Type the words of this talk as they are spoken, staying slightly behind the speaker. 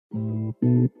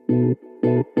There's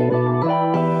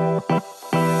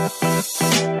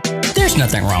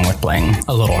nothing wrong with playing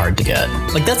a little hard to get.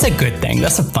 Like, that's a good thing.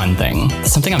 That's a fun thing.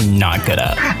 It's something I'm not good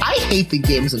at. I hate the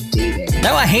games of dating.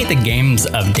 No, I hate the games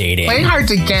of dating. Playing hard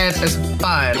to get is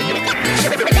fun.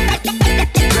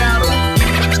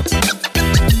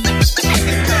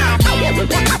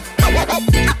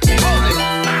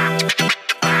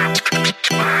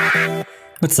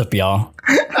 What's up, y'all?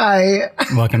 Hi.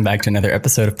 Welcome back to another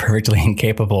episode of Perfectly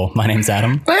Incapable. My name's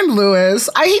Adam. I'm Lewis.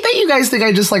 I hate that you guys think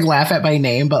I just like laugh at my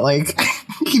name, but like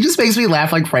he just makes me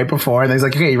laugh like right before, and he's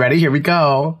like, "Okay, you ready? Here we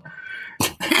go."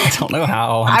 I don't know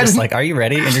how. I'm just like, "Are you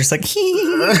ready?" And you're just like,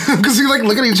 because you like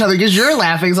look at each other because you're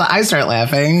laughing, so I start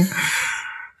laughing.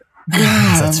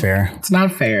 That's fair. It's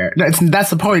not fair. No, that's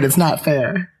the point. It's not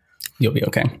fair. You'll be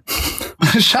okay.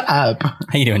 Shut up.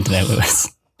 How you doing today, Lewis?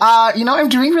 I'm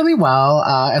doing really well.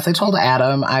 As I told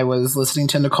Adam, I was listening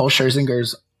to Nicole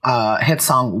Scherzinger's hit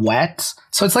song "Wet,"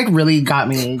 so it's like really got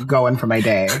me going for my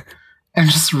day. I'm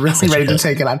just really ready to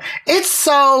take it on. It's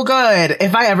so good.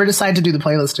 If I ever decide to do the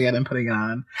playlist again, I'm putting it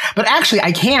on. But actually,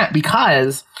 I can't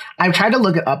because I've tried to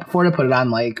look it up before to put it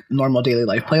on like normal daily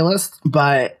life playlists,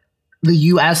 but the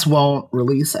US won't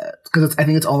release it because I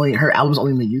think it's only her album's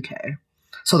only in the UK,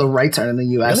 so the rights aren't in the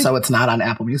US, Really? So it's not on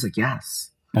Apple Music. Yes.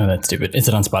 Oh, that's stupid. Is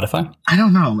it on Spotify? I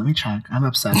don't know. Let me check. I'm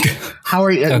upset. How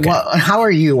are you? Okay. How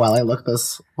are you while I look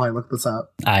this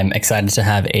up? I'm excited to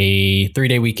have a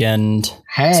 3-day weekend.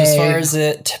 Hey. So as far as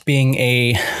it being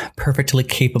a perfectly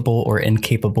capable or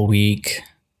incapable week,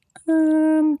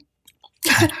 I'm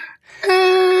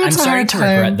starting to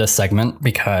regret this segment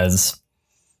because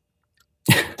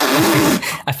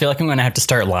I feel like I'm going to have to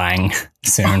start lying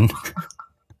soon.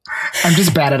 I'm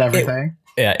just bad at everything.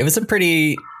 It was a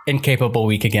pretty incapable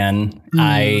week again.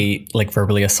 I like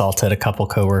verbally assaulted a couple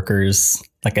coworkers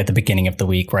like at the beginning of the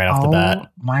week right off the bat. Oh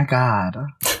my God.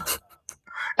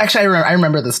 Actually, I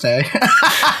remember this day.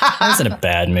 I was in a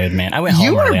bad mood, man. I went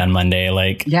home early on Monday.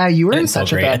 Like, yeah, you were I in didn't feel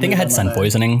such a great. bad I think I mood had on sun Monday.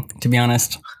 poisoning, to be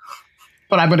honest.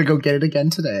 But I'm going to go get it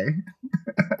again today.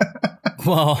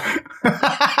 Well,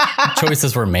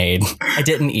 choices were made. I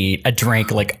didn't eat. I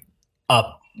drank like a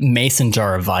mason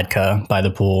jar of vodka by the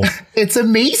pool. It's a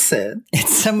Mason.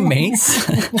 It's a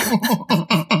mason.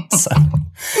 So,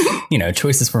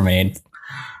 choices were made.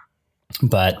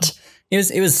 But it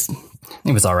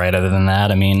was all right other than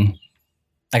that. I mean,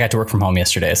 I got to work from home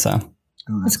yesterday, so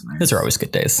Oh, that's nice. those are always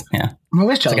good days. Yeah. I'm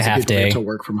always jealous like a of half people who day. get to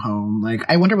work from home. Like,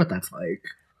 I wonder what that's like.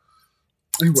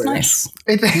 I It's wish. nice.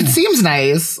 It seems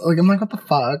nice. Like, I'm like, what the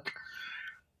fuck?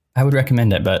 I would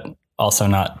recommend it, but also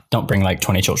don't bring like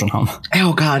 20 children home.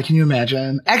 Oh God, can you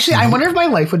imagine? Actually, I wonder if my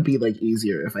life would be like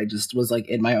easier if I just was like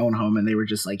in my own home and they were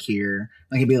just like here.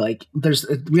 Like it'd be like,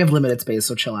 we have limited space,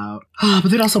 so chill out. Oh, but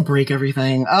they'd also break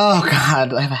everything. Oh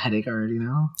God, I have a headache already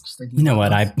now. Just thinking. You know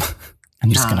about what? this.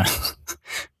 I'm just gonna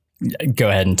go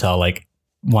ahead and tell like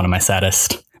one of my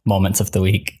saddest moments of the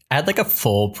week. I had like a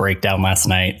full breakdown last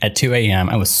night at 2 a.m.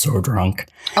 I was so drunk.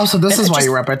 Oh, so this And is I why just-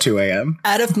 you were up at 2 a.m.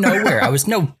 Out of nowhere, I was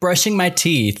brushing my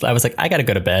teeth. I was like, I gotta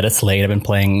go to bed. It's late. I've been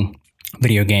playing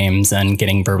video games and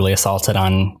getting verbally assaulted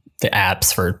on the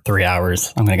apps for 3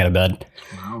 hours. I'm gonna go to bed.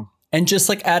 Wow. And just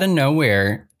like out of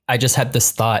nowhere, I just had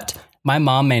this thought. My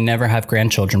mom may never have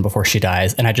grandchildren before she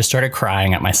dies. And I just started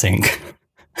crying at my sink.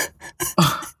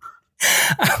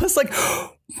 I was like,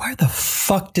 where the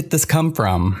fuck did this come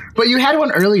from? But you had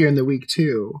one earlier in the week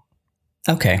too.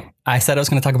 Okay. I said I was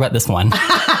going to talk about this one.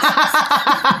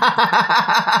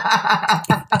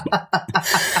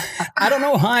 I don't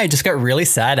know why. I just got really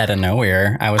sad out of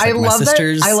nowhere. I was like, my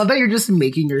sisters. I love that you're just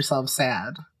making yourself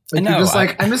sad. Like, I know, You're just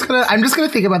like, I'm just gonna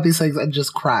think about these things and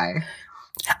just cry.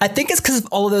 I think it's because of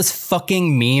all of those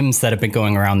fucking memes that have been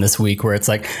going around this week where it's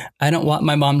like, I don't want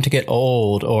my mom to get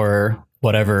old or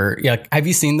whatever. Yeah. Have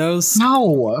you seen those?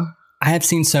 No. I have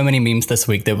seen so many memes this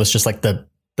week that was just like the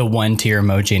one tear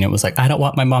emoji and it was like, I don't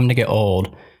want my mom to get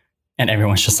old. And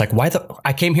everyone's just like,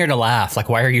 I came here to laugh. Like,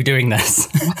 why are you doing this?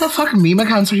 What the fuck meme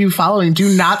accounts are you following?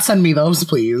 Do not send me those,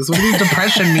 please. What are these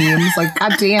depression memes? Like,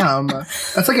 goddamn.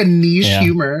 That's like a niche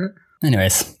humor.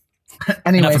 Anyways,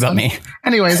 Anyways, enough about me.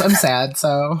 Anyways, I'm sad,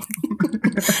 so.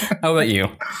 How about you?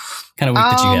 What kind of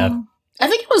week did you have? I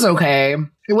think it was okay.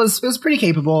 It was pretty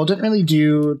capable. Didn't really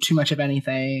do too much of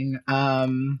anything. Do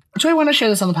I want to share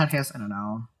this on the podcast? I don't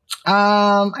know.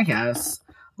 I guess.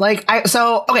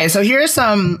 So here's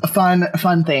some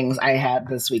fun things I had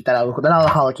this week that I'll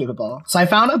call it capable. So I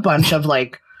found a bunch of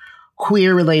like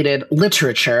queer related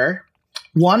literature.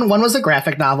 One was a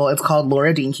graphic novel. It's called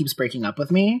Laura Dean Keeps Breaking Up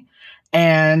With Me.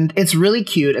 And it's really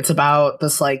cute. It's about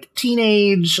this like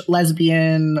teenage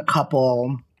lesbian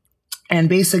couple. And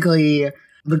basically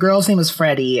The girl's name is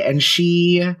Freddie, and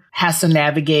she has to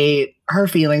navigate her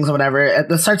feelings or whatever.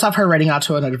 It starts off her writing out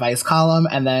to an advice column,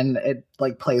 and then it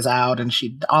like plays out, and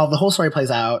the whole story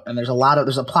plays out, and there's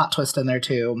a plot twist in there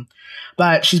too.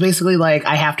 But she's basically like,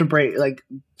 I have to break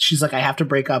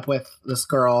up with this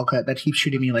girl that keeps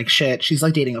treating me like shit. She's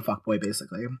like dating a fuckboy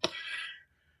basically.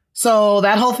 So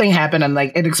that whole thing happened, and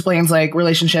like it explains like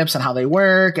relationships and how they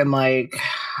work, and like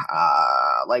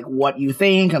what you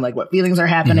think and like what feelings are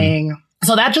happening. Mm-hmm.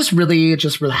 So that just really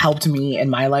helped me in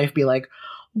my life be like,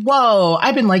 whoa,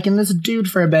 I've been liking this dude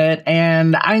for a bit,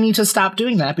 and I need to stop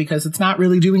doing that because it's not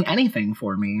really doing anything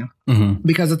for me. Mm-hmm.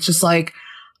 Because it's just like,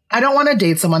 I don't want to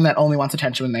date someone that only wants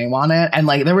attention when they want it. And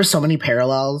like, there were so many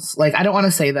parallels. Like, I don't want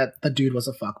to say that the dude was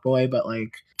a fuckboy, but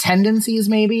like tendencies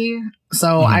maybe.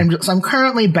 So I'm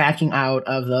currently backing out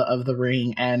of the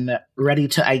ring and ready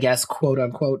to, I guess, quote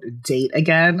unquote, date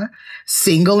again.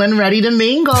 Single and ready to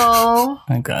mingle. Oh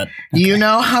God. Okay. You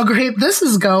know how great this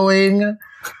is going.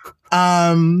 So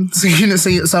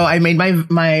I made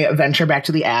my venture back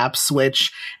to the apps,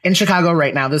 which in Chicago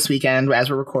right now this weekend, as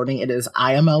we're recording, it is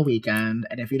IML weekend.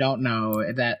 And if you don't know,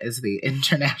 that is the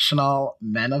International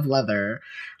Men of Leather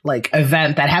like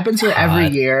event that happens here every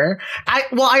year.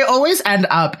 I always end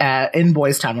up in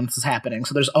Boys Town when this is happening.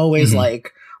 So there's always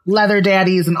like leather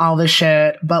daddies and all this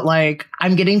shit. But like,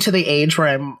 I'm getting to the age where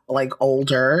I'm like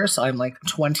older. So I'm like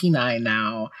 29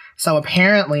 now. So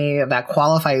apparently that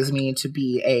qualifies me to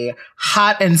be a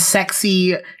hot and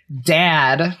sexy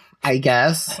dad, I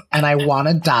guess. And I want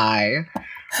to die.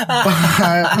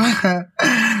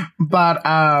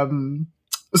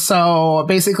 So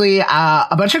basically,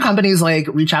 a bunch of companies like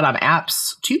reach out on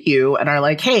apps to you and are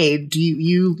like, hey, do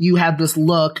you have this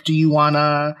look? Do you want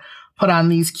to put on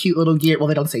these cute little gear? Well,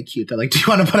 they don't say cute. They're like, do you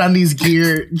want to put on these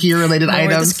gear related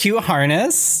items? This cute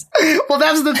harness. Well,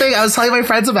 that's the thing. I was telling my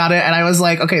friends about it, and I was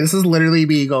like, okay, this is literally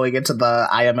me going into the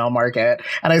IML market.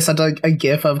 And I sent a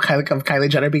gif of Kylie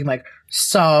Jenner being like,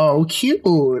 so cute.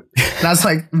 And I was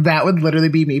like, that would literally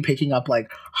be me picking up like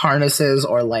harnesses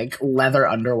or like leather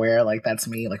underwear. Like that's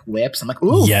me, like whips. I'm like,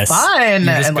 ooh, yes. Fun.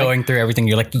 You're just going through everything.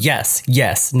 You're like,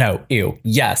 yes, no, ew,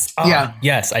 yes. Oh, yeah.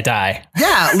 Yes, I die.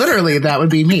 Yeah, literally that would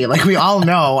be me. Like we all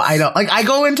know I don't like, I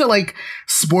go into like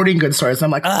sporting goods stores and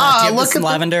I'm like, look at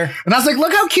lavender. And I was like,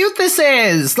 look how cute this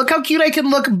is. Look how cute I can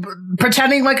look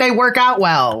pretending like I work out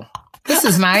well. This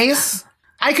is nice.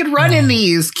 I could run in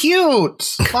these.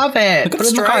 Cute. Love it. Look at the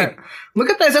stripe. Look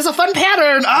at this. That's a fun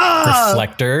pattern.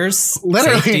 Reflectors.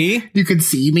 Literally. Safety. You could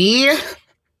see me.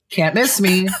 Can't miss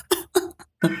me.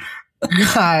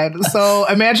 God. So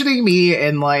imagining me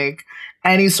in like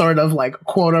any sort of like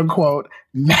quote unquote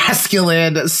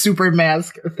masculine super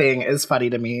mask thing is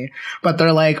funny to me. But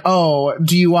they're like, oh,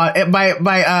 do you want it?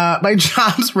 My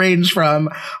jobs range from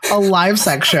a live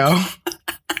sex show.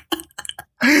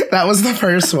 That was the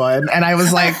first one. And I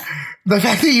was like, the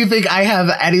fact that you think I have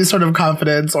any sort of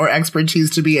confidence or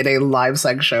expertise to be in a live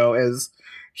sex show is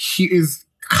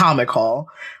comical.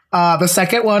 The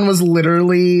second one was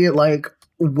literally like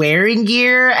wearing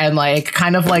gear and like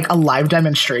kind of like a live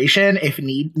demonstration if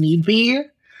need be.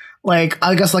 Like,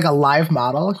 I guess like a live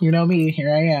model. You know me.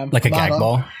 Here I am. Like a gag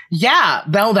ball. Yeah.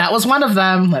 No, that was one of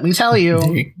them. Let me tell you.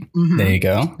 There you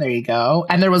go. There you go.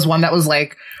 And there was one that was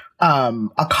like,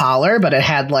 a collar, but it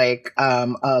had like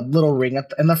a little ring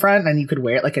in the front, and you could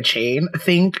wear it like a chain.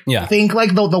 Think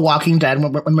like the Walking Dead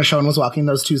when Michonne was walking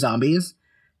those two zombies.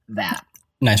 That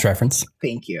nice reference.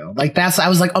 Thank you. Like I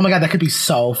was like, oh my God, that could be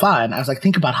so fun. I was like,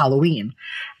 think about Halloween.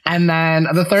 And then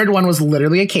the third one was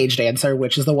literally a cage dancer,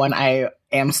 which is the one I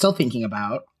am still thinking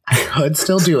about. I could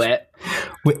still do it.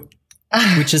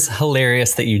 Which is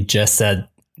hilarious that you just said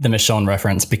the Michonne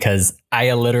reference, because I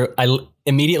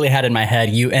immediately had in my head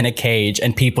you in a cage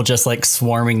and people just like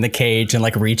swarming the cage and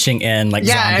like reaching in like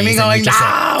zombies. I mean, going,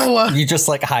 no! You just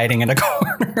like hiding in a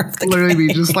corner. Literally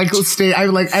me just like stay. I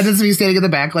like, and it's me standing in the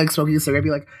back like smoking a cigarette. I'd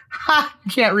be like, ha!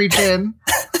 You can't reach in.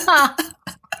 Ha!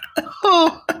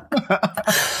 Oh.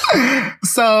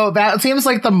 So that seems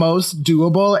like the most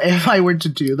doable if I were to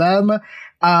do them.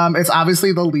 It's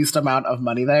obviously the least amount of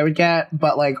money that I would get,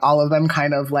 but like all of them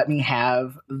kind of let me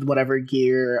have whatever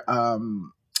gear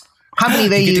company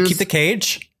they use. To keep the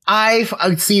cage? I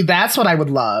see. That's what I would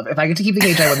love. If I get to keep the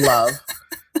cage, I would love.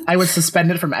 I would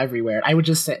suspend it from everywhere. I would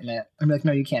just sit in it. I'd be like,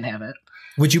 no, you can't have it.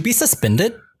 Would you be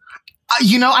suspended?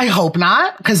 I hope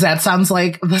not, because that sounds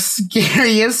like the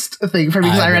scariest thing for me,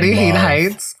 because I already hate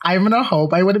heights. I'm going to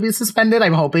hope I wouldn't be suspended.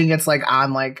 I'm hoping it's like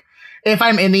on like if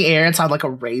I'm in the air, it's on like a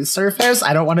raised surface.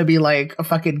 I don't want to be like a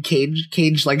fucking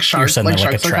cage like sharks. You're like like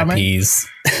sharks a are coming. trapeze.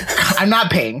 I'm not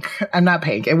pink.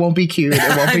 It won't be cute.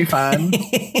 It won't be fun.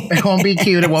 It won't be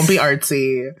cute. It won't be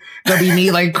artsy. It'll be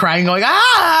me like crying, going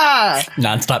ah,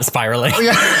 nonstop spiraling.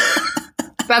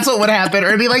 That's what would happen. Or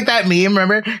it'd be like that meme.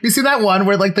 Remember, you see that one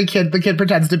where like the kid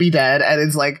pretends to be dead and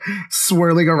is like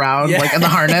swirling around like in the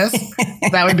harness.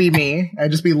 That would be me.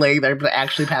 I'd just be laying there but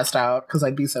actually passed out because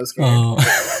I'd be so scared. Oh.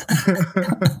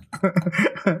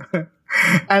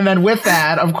 And then with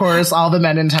that, of course, all the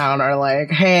men in town are like,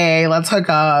 hey, let's hook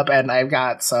up. And I've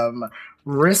got some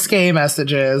risque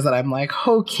messages that I'm like,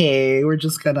 okay, we're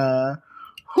just gonna,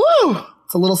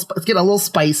 it's getting a little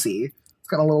spicy. It's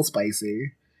getting a little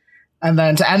spicy. And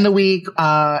then to end the week,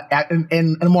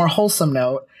 in a more wholesome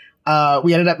note,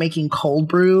 we ended up making cold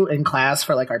brew in class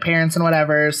for like our parents and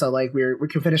whatever. So like we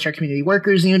could finish our community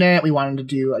workers unit. We wanted to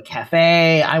do a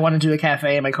cafe. I wanted to do a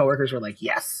cafe, and my coworkers were like,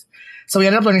 yes. So we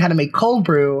ended up learning how to make cold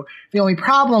brew. The only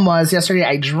problem was yesterday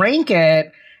I drank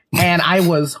it and I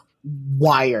was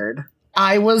wired.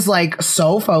 I was like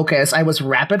so focused. I was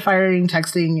rapid firing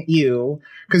texting you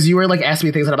because you were like asking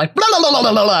me things and I'm like blah, blah, blah,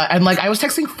 blah, blah, blah. And like I was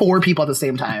texting 4 people at the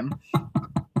same time.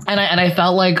 And I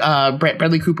felt like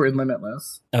Bradley Cooper in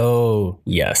Limitless. Oh,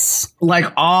 yes. Like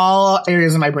all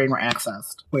areas of my brain were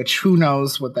accessed, which who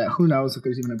knows if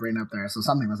there's even a brain up there. So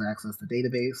something was accessed. The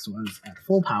database was at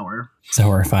full power. It's a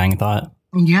horrifying thought.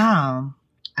 Yeah.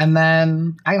 And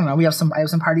then, I don't know, I have some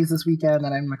parties this weekend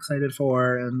that I'm excited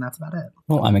for, and that's about it.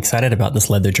 Well, I'm excited about this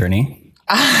leather journey.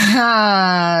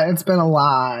 It's been a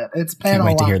lot. Can't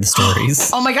wait to hear the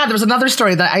stories. Oh my God, there was another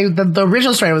story that the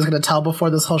original story I was going to tell before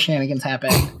this whole shenanigans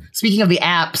happened. Speaking of the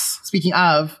apps,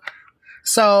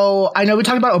 so I know we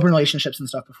talked about open relationships and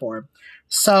stuff before.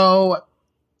 So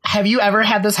have you ever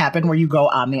had this happen where you go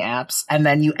on the apps and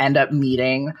then you end up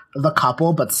meeting the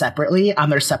couple but separately on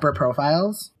their separate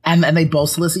profiles and they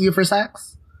both solicit you for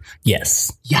sex?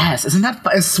 Yes. Yes. Isn't that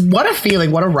fun? What a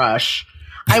feeling. What a rush.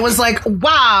 I was like,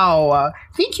 wow,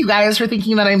 thank you guys for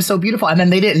thinking that I'm so beautiful. And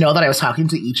then they didn't know that I was talking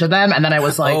to each of them. And then I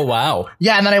was like, oh, wow.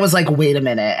 Yeah. And then I was like, wait a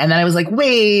minute. And then I was like,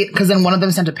 wait, because then one of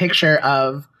them sent a picture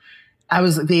of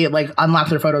they like unlocked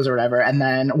their photos or whatever. And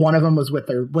then one of them was with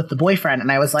the boyfriend.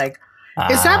 And I was like,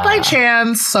 is that by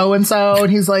chance so-and-so?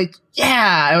 And he's like,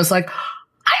 yeah. I was like,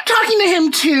 I'm talking to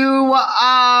him too.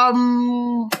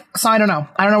 So I don't know.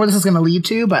 I don't know where this is going to lead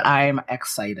to, but I'm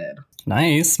excited.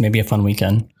 Nice. Maybe a fun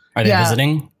weekend. Are they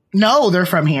visiting? No, they're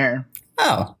from here.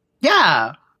 Oh.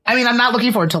 Yeah. I mean, I'm not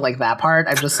looking forward to like that part.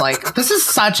 I'm just like, this is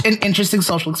such an interesting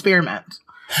social experiment.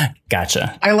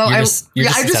 Gotcha. I'm just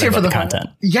here for the content.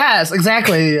 Yes,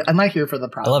 exactly. I'm not here for the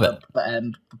product. I love it. The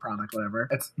end, the product, whatever.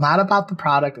 It's not about the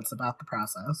product. It's about the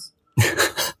process.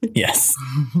 Yes.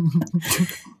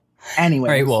 Anyway.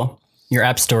 All right. Well, your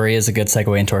app story is a good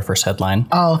segue into our first headline.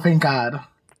 Oh, thank God.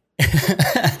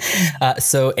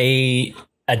 So a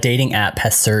dating app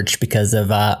has surged because of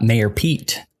Mayor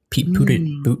Pete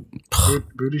Buttigieg,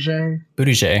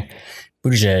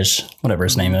 whatever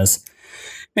his name is.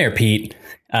 Mayor Pete.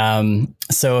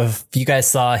 So if you guys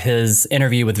saw his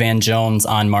interview with Van Jones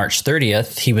on March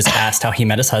 30th, he was asked how he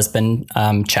met his husband,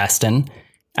 Chasten.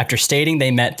 After stating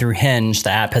they met through Hinge,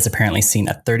 the app has apparently seen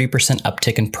a 30%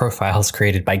 uptick in profiles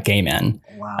created by gay men,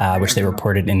 which they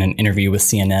reported in an interview with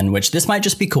CNN, which this might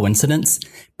just be coincidence,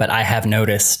 but I have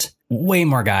noticed way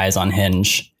more guys on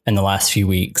Hinge in the last few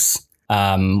weeks,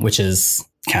 which is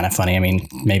kind of funny. I mean,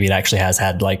 maybe it actually has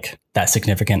had like that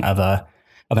significant of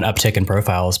an uptick in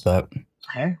profiles, but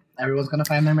hey, everyone's going to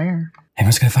find their mayor.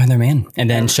 Everyone's going to find their man. And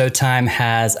then Showtime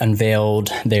has unveiled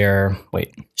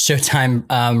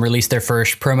Showtime released their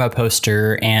first promo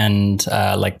poster and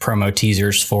like promo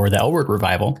teasers for the L Word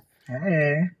revival.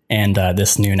 Hey. And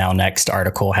this new Now Next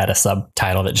article had a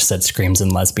subtitle that just said "Screams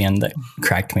and Lesbian" that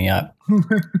cracked me up.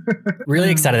 Really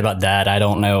excited about that. I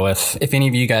don't know if any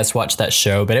of you guys watched that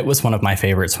show, but it was one of my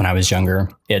favorites when I was younger.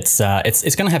 It's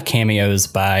going to have cameos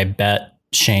by Bette,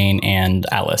 Shane, and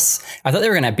Alice. I thought they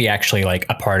were going to be actually like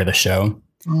a part of the show,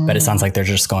 but it sounds like they're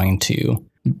just going to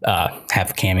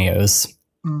have cameos.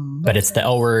 But it's the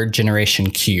L Word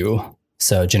Generation Q,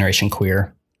 so Generation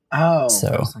Queer. Oh,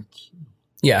 so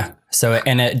yeah. So,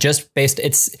 and it just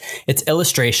it's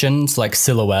illustrations, like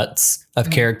silhouettes of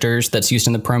characters that's used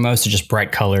in the promo. So just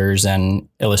bright colors and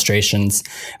illustrations,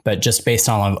 but just based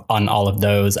on all of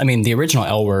those. I mean, the original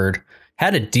L Word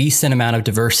had a decent amount of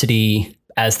diversity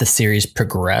as the series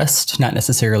progressed, not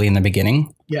necessarily in the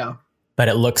beginning. Yeah. But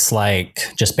it looks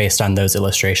like just based on those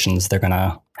illustrations, they're going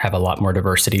to have a lot more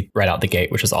diversity right out the gate,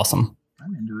 which is awesome.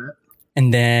 I'm into it.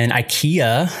 And then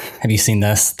IKEA, have you seen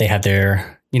this? They have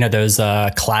their You know, those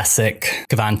classic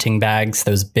Gavanting bags,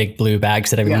 those big blue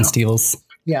bags that everyone steals?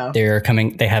 Yeah.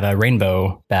 They have a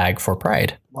rainbow bag for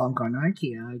Pride. Well, I'm going to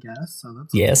IKEA, I guess. So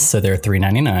that's yes, cool. So they're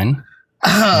 $3.99.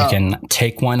 You can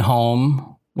take one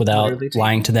home without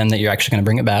lying to them that you're actually going to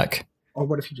bring it back. Or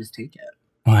what if you just take it?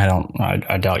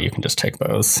 I doubt you can just take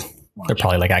those. They're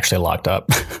probably like actually locked up.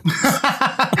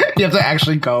 You have to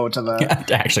actually go to the... You have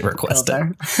to actually request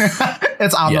it.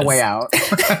 It's on the way out.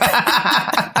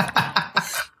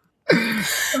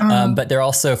 But they're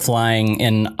also flying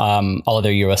in all of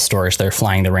their U.S. stores. They're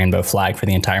flying the rainbow flag for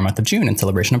the entire month of June in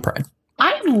celebration of Pride.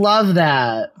 I love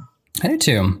that. I do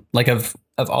too. Like of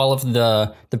all of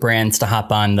the brands to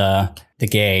hop on the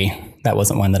gay, that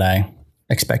wasn't one that I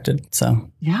expected.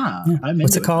 So yeah.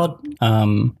 What's it called?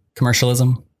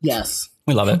 Commercialism. Yes.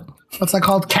 We love it. What's that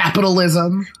called?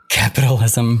 Capitalism.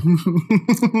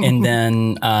 And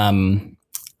then I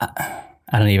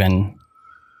don't even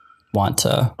want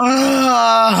to.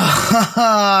 I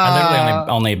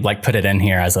literally only like put it in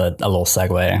here as a little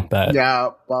segue, but yeah.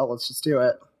 Well, let's just do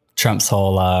it. Trump's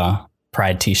whole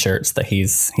Pride T-shirts that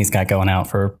he's got going out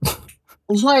for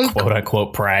like quote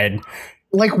unquote Pride.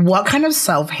 Like, what kind of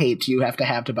self-hate do you have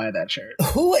to buy that shirt?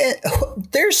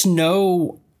 There's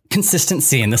no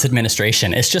consistency in this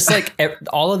administration. It's just like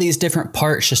all of these different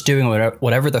parts just doing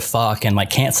whatever the fuck and like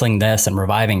canceling this and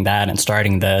reviving that and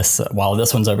starting this while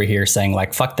this one's over here saying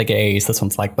like fuck the gays. This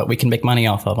one's like, but we can make money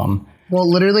off of them. Well,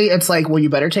 literally, it's like, well, you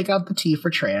better take out the T for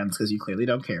trans because you clearly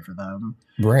don't care for them.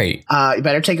 Right. You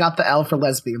better take out the L for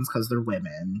lesbians because they're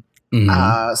women.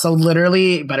 Mm-hmm. So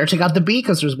literally, better take out the B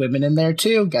because there's women in there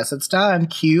too. Guess it's done.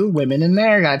 Q, women in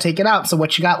there. Gotta take it out. So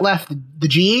what you got left? The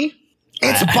G?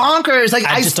 It's bonkers. Like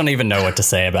I just don't even know what to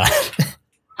say about it.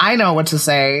 I know what to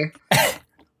say.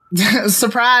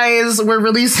 Surprise! We're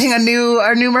releasing our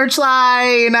new merch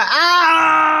line.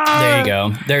 There you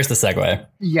go. There's the segue.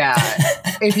 Yeah.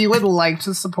 If you would like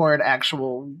to support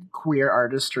actual queer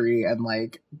artistry and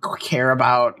like care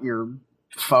about your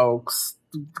folks,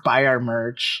 buy our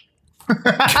merch.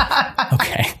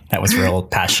 Okay, that was real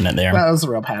passionate there. That was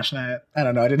real passionate. I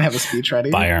don't know. I didn't have a speech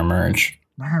ready. Buy our merch.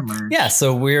 Yeah,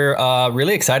 so we're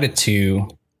really excited to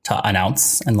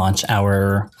announce and launch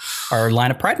our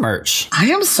line of Pride merch. I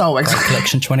am so excited. Pride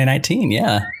Collection 2019,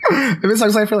 yeah. I've been so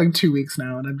excited for like 2 weeks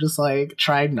now, and I'm just like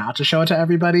trying not to show it to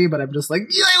everybody, but I'm just like,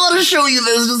 yeah, I want to show you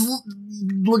this. Just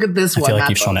look at this one. I feel like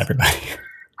you've shown everybody.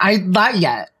 Not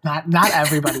yet. Not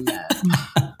everybody yet.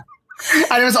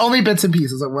 And it was only bits and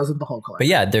pieces. It wasn't the whole collection. But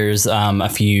yeah, there's a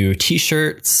few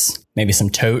t-shirts, maybe some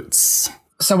totes.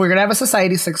 So we're going to have a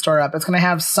Society 6 store up. It's going to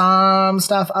have some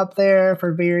stuff up there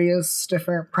for various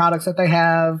different products that they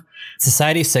have.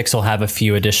 Society 6 will have a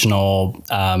few additional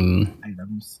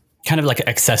items. Kind of like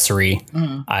accessory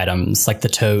items, like the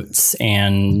totes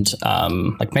and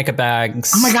like makeup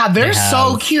bags. Oh my God, they're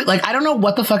so cute. Like, I don't know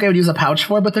what the fuck I would use a pouch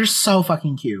for, but they're so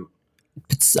fucking cute.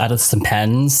 It's out of some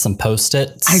pens, some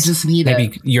Post-its. I just need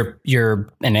maybe your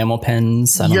enamel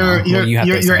pens. I don't know. Your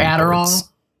Adderall.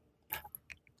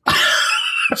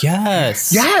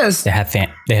 Yes. Yes. They have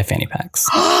fanny packs.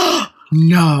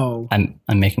 No.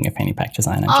 I'm making a fanny pack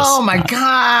design. Oh my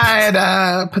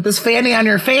God. Put this fanny on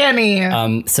your fanny.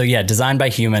 So yeah, Designed by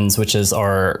Humans, which is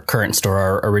our current store,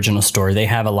 our original store. They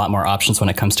have a lot more options when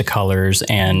it comes to colors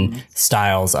and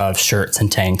styles of shirts and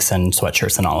tanks and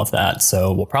sweatshirts and all of that.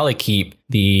 So we'll probably keep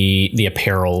the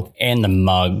apparel and the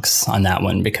mugs on that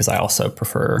one because I also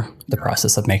prefer the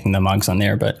process of making the mugs on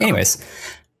there. But anyways,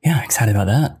 yeah, excited about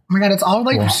that. Oh my God, it's all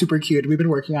like super cute. We've been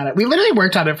working on it. We literally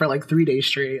worked on it for like 3 days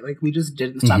straight. Like we just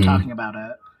didn't stop talking about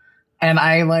it. And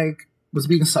I like was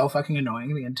being so fucking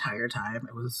annoying the entire time.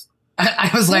 It was I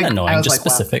was like annoying, I was just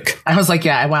like, specific. Wow. I was like,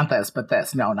 yeah, I want this, but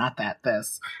this. No, not that.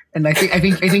 This. And I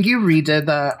think you redid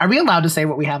the. Are we allowed to say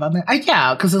what we have on there?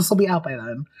 Yeah, because this will be out by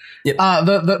then. Yep.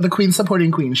 The Queen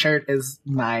Supporting Queen shirt is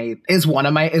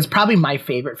probably my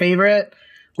favorite.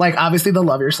 Like, obviously, the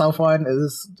Love Yourself one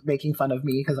is making fun of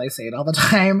me because I say it all the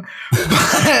time.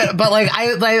 but like,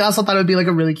 I also thought it would be like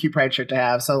a really cute Pride shirt to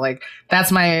have. So like,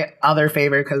 that's my other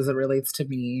favorite because it relates to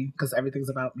me because everything's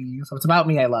about me. So it's about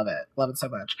me. I love it. Love it so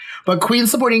much. But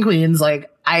Queens Supporting Queens, like,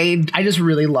 I just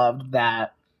really loved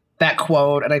that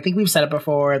quote. And I think we've said it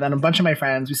before. And then a bunch of my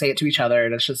friends, we say it to each other.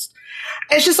 And it's just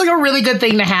like a really good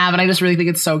thing to have. And I just really think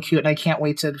it's so cute. And I can't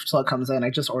wait till it comes in. I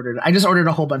just ordered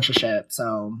a whole bunch of shit.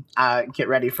 So get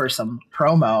ready for some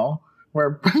promo.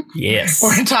 We're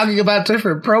talking about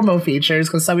different promo features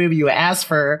because some of you asked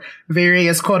for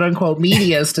various quote unquote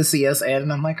medias to see us in.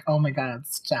 And I'm like, oh my God,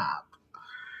 stop.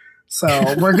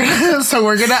 So we're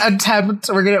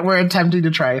attempting to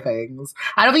try things.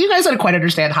 I don't think you guys would quite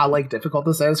understand how like difficult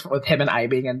this is with him and I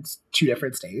being in 2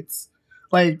 different states.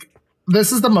 Like,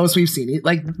 this is the most we've seen.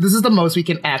 Like, this is the most we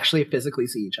can actually physically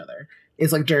see each other.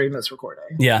 Is like during this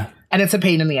recording. Yeah. And it's a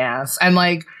pain in the ass. And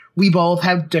like, we both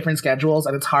have different schedules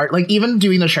and it's hard. Like, even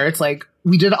doing the shirts, like,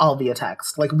 we did all via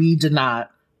text. Like, we did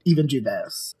not even do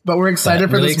this. But we're excited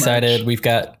for really this. Really excited. Merch.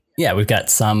 We've got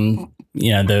some,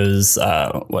 those,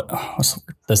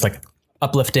 those like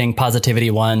uplifting positivity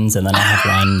ones. And then I have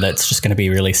one that's just going to be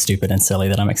really stupid and silly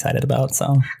that I'm excited about.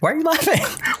 So why are you laughing?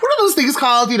 What are those things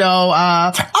called?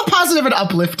 Positive and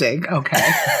uplifting. Okay.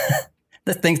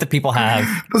 The things that people have.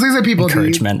 Those things that people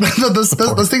encouragement. Need.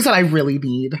 those things that I really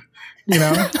need.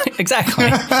 Exactly.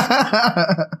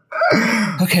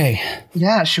 Okay.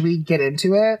 Yeah. Should we get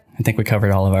into it? I think we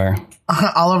covered all of our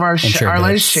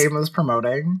nice shameless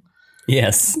promoting.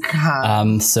 Yes.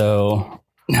 So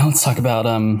now let's talk about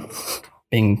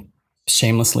being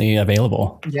shamelessly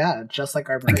available. Yeah, just like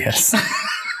our merch. I guess.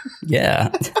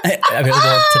 Yeah,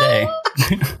 available today.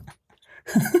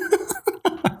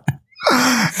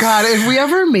 God, if we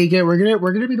ever make it, we're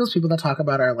gonna be those people that talk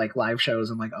about our like live shows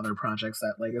and like other projects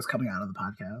that like is coming out of the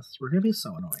podcast. We're gonna be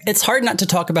so annoying. It's hard not to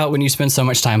talk about when you spend so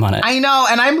much time on it. I know,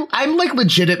 and I'm like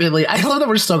legitimately. I love that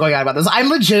we're still going on about this. I'm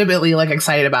legitimately like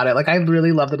excited about it. Like I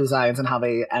really love the designs and how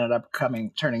they ended up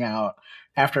turning out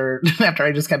after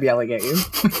I just kept yelling at you.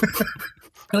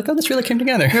 Look how this really came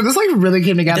together. Yeah, this like really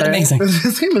came together. Amazing.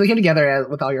 This really came together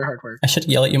with all your hard work. I should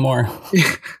yell at you more.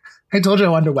 I told you I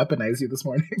wanted to weaponize you this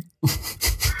morning.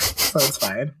 So it's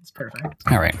fine. It's perfect.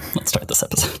 All right. Let's start this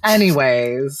episode.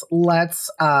 Anyways, let's,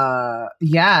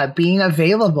 being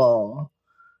available.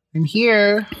 I'm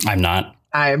here. I'm not.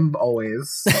 I'm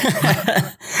always.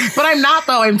 But I'm not,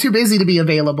 though. I'm too busy to be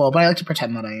available, but I like to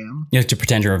pretend that I am. You have to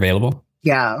pretend you're available?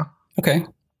 Yeah. Okay.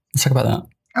 Let's talk about that.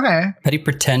 Okay. How do you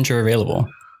pretend you're available?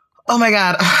 Oh, my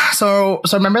God. So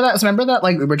remember that,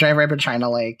 like, Uber driver I've been trying to,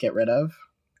 like, get rid of?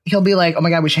 He'll be like, oh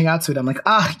my God, we should hang out soon. I'm like,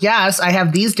 yes, I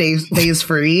have these days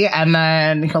free. And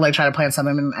then he'll like try to plan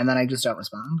something and then I just don't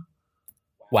respond.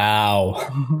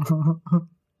 Wow.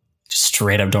 Just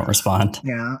straight up don't respond.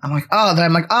 Yeah. I'm like,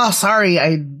 sorry.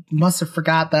 I must have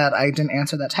forgot that I didn't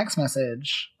answer that text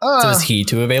message. So is he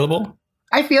too available?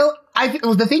 I feel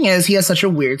the thing is he has such a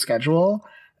weird schedule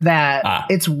that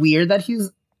it's weird that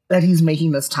he's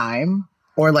making this time.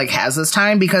 Or like has this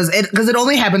time because it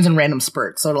only happens in random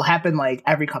spurts. So it'll happen like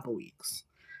every couple weeks.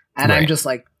 And right. I'm just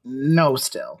like, no,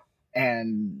 still.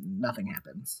 And nothing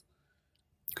happens.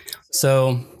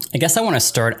 So I guess I want to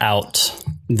start out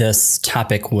this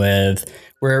topic with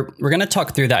we're going to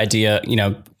talk through the idea,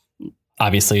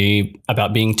 obviously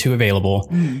about being too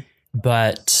available,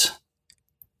 but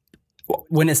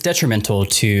when it's detrimental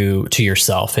to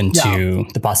yourself and to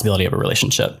the possibility of a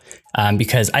relationship,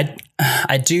 because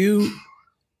I do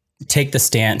take the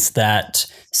stance that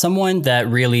someone that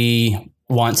really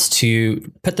wants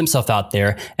to put themselves out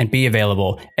there and be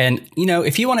available. And,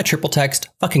 if you want to triple text,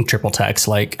 fucking triple text.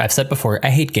 Like I've said before, I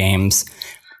hate games.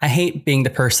 I hate being the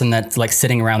person that's like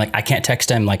sitting around. Like I can't text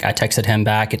him. Like I texted him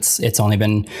back. It's only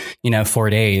been, 4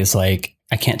 days. Like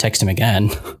I can't text him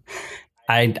again.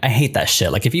 I hate that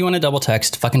shit. Like if you want to double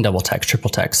text, fucking double text,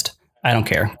 triple text. I don't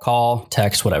care. Call,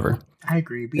 text, whatever. I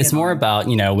agree. It's more about,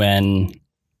 when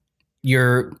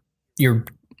you're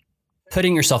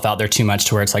putting yourself out there too much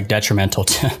to where it's like detrimental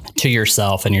to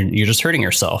yourself and you're just hurting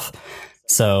yourself.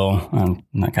 So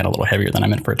that got a little heavier than I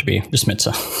meant for it to be. Just meant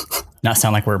to not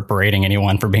sound like we're berating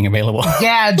anyone for being available.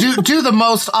 Yeah, do the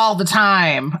most all the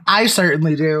time. I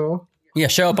certainly do. Yeah,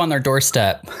 show up on their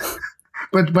doorstep.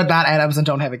 But not Adams and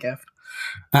don't have a gift.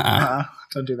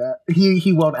 Don't do that.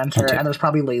 He won't enter, and there's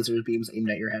probably laser beams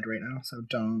aimed at your head right now, so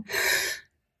don't.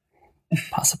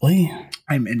 Possibly.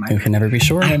 I'm in my. You can never be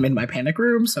sure. I'm in my panic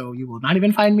room, so you will not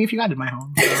even find me if you got in my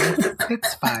home. So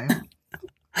it's fine.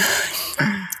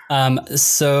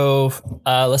 So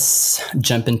let's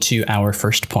jump into our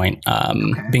first point.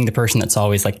 Being the person that's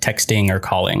always like texting or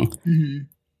calling. Mm-hmm.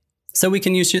 So we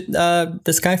can use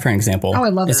this guy for an example. Oh, I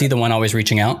love it. Is he the one always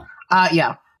reaching out?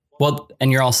 Yeah. Well,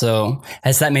 and you're also,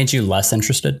 has that made you less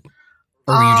interested?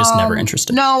 Or were you just never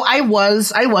interested? No, I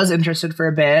was interested for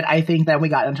a bit. I think that we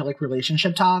got into like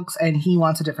relationship talks and he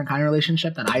wants a different kind of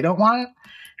relationship that I don't want.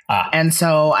 And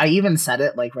so I even said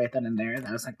it like right then and there. And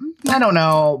I was like, I don't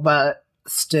know, but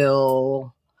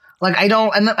still like I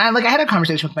don't. And I had a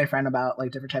conversation with my friend about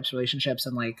like different types of relationships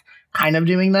and like kind of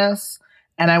doing this.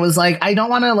 And I was like, I don't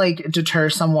want to like deter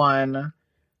someone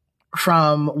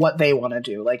from what they want to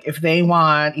do. Like if they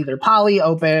want either poly,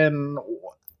 open,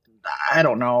 I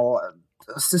don't know,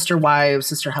 sister wives,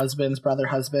 sister husbands, brother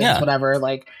husbands, whatever.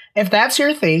 Like if that's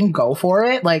your thing, go for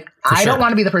it. Like I don't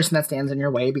want to be the person that stands in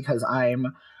your way because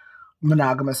I'm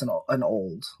monogamous and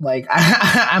old. Like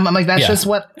I'm like that's just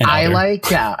what I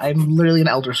like. Yeah, I'm literally an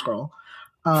Elder Scroll.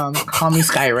 Call me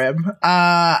Skyrim.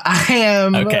 I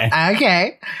am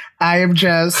okay. I am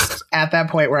just at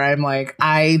that point where I'm like,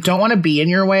 I don't want to be in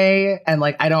your way, and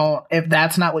like I don't. If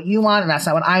that's not what you want, and that's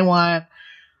not what I want,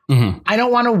 I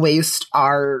don't want to waste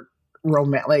our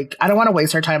romance. Like I don't want to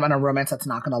waste our time on a romance that's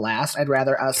not going to last. I'd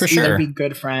rather us either be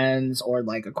good friends or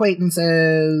like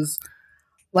acquaintances.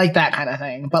 Like that kind of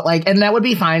thing. But like, and that would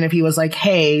be fine if he was like,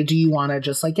 hey, do you want to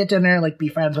just like get dinner, like be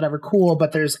friends, whatever, cool.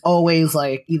 But there's always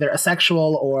like either a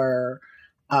sexual or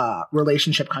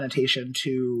relationship connotation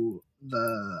to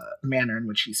the manner in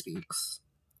which he speaks.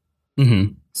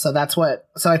 So that's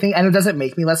so I think, and it doesn't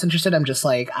make me less interested. I'm just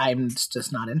like, I'm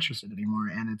just not interested anymore.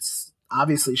 And it's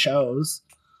obviously shows.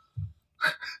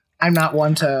 I'm not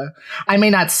one to, I may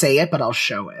not say it, but I'll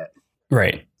show it.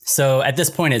 Right. So at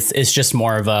this point, it's just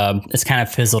more of it's kind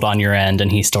of fizzled on your end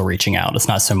and he's still reaching out. It's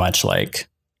not so much like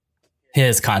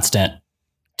his constant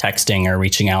texting or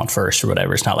reaching out first or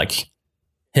whatever. It's not like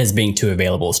his being too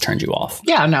available has turned you off.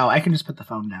 Yeah, no, I can just put the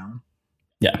phone down.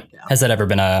 Yeah. Has that ever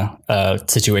been a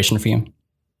situation for you?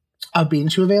 Of being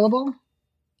too available?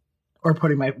 Or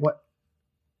putting what?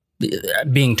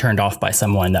 Being turned off by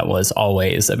someone that was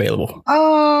always available.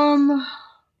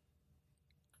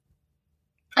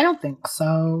 I don't think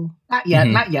so. Not yet.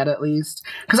 Not yet, at least.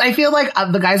 Because I feel like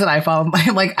the guys that I follow,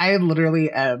 like I literally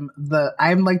am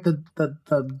I'm like the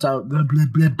dumb, blah, blah,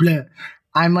 blah, blah.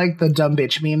 I'm like the dumb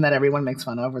bitch meme that everyone makes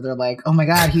fun of, where they're like, "Oh my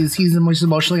god, he's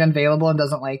emotionally unavailable and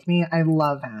doesn't like me." I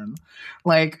love him.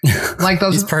 Like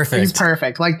those. He's perfect. He's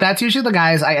perfect. Like that's usually the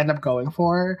guys I end up going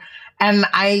for, and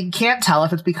I can't tell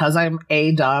if it's because I'm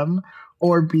A, dumb,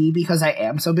 or B, because I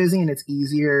am so busy and it's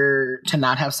easier to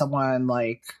not have someone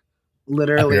like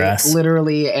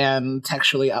literally and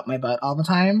textually up my butt all the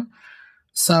time.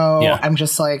 So I'm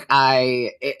just like,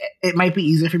 it might be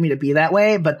easier for me to be that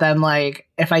way, but then like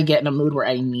if I get in a mood where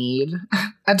I need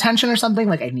attention or something,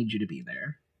 like I need you to be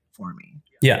there for me.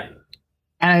 Yeah.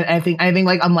 And I think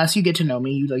like unless you get to know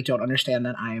me, you like don't understand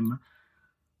that I'm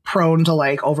prone to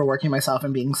like overworking myself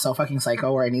and being so fucking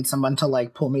psycho where I need someone to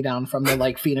like pull me down from the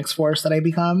like Phoenix Force that I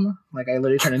become. Like I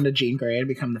literally turn into Jean Grey and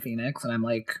become the Phoenix, and I'm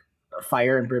like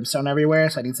fire and brimstone everywhere.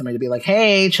 So I need somebody to be like,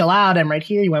 hey, chill out. I'm right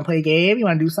here. You want to play a game? You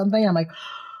want to do something? I'm like,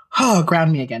 oh,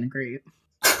 ground me again. Great.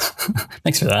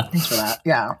 Thanks for that.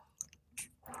 Yeah.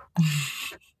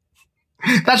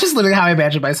 That's just literally how I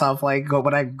imagine myself. Like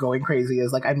when I'm going crazy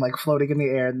is like, I'm like floating in the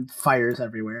air and fires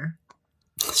everywhere.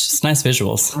 It's just nice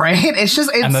visuals. Right.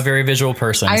 I'm a very visual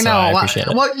person. I know. So I appreciate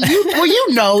it. Well,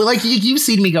 you know, like you've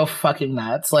seen me go fucking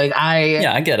nuts. Like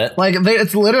I get it. Like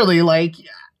it's literally like,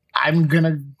 I'm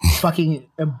gonna fucking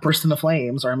burst into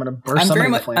flames, or I'm gonna burst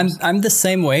into flames. I'm the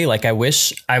same way. Like I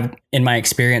wish in my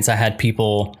experience, I had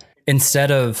people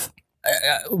instead of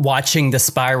watching the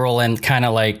spiral and kind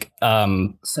of like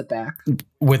sit back,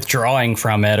 withdrawing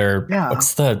from it, or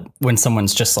when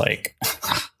someone's just like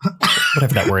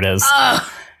whatever that word is,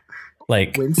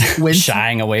 like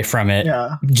shying away from it.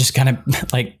 Yeah, just kind of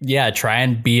like try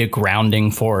and be a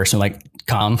grounding force and like.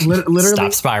 Calm. Literally,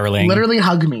 stop spiraling. Literally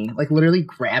hug me. Like literally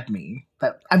grab me.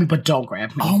 But don't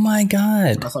grab me. Oh my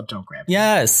god. Also, don't grab me.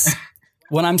 Yes.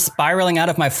 When I'm spiraling out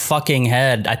of my fucking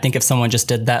head, I think if someone just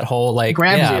did that whole like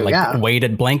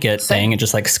weighted blanket thing and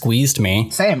just like squeezed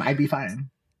me. Same. I'd be fine.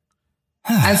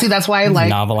 And see, that's why I like a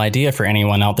novel idea for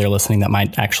anyone out there listening that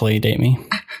might actually date me.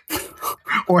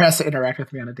 Or has to interact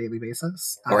with me on a daily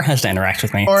basis. Or has to interact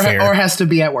with me. Or has to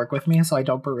be at work with me so I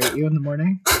don't berate you in the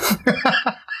morning.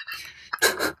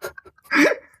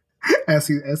 As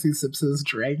he sips his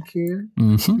drink here.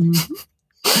 No,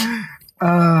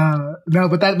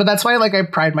 but that's why like I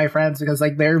pride my friends, because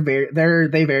like they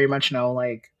very much know,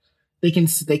 like they can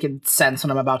sense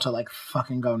when I'm about to like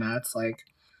fucking go nuts. Like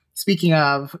speaking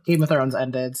of, Game of Thrones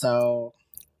ended, so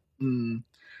did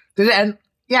it end?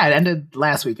 Yeah, it ended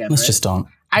last weekend. Let's just don't.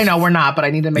 I know we're not, but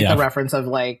I need to make the reference of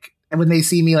like when they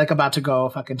see me like about to go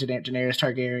fucking Daenerys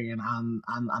Targaryen on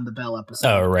the Bell episode.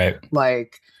 Oh right,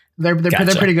 like. They're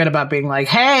pretty good about being like,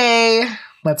 hey,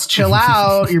 let's chill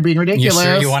out. You're being ridiculous. You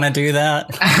sure you want to do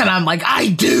that? And I'm like, I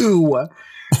do.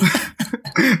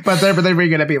 but they're pretty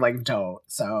good at being like, don't.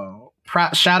 So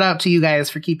shout out to you guys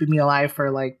for keeping me alive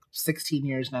for like 16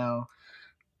 years now.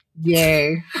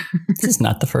 Yay. This is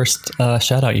not the first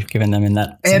shout out you've given them in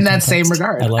that same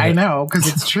regard. I know, because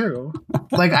it's true.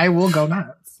 Like I will go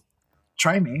nuts.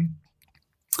 Try me.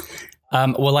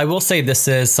 Well, I will say this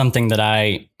is something that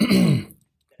I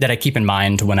keep in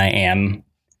mind when I am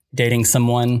dating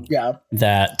someone. Yeah.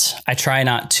 That I try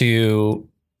not to,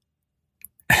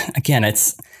 again,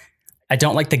 I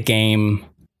don't like the game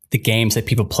the games that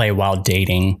people play while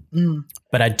dating.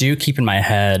 But I do keep in my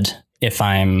head if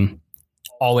I'm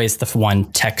always the one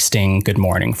texting good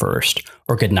morning first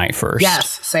or good night first.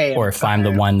 Yes, same. Or if I'm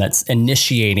the one that's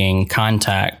initiating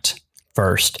contact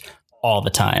first all the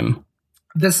time.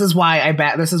 This is why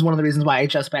this is one of the reasons why I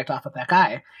just backed off with that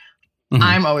guy.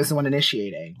 I'm always the one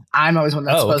initiating. I'm always the one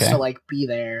that's supposed to like be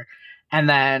there. And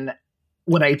then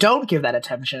when I don't give that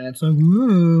attention, it's like,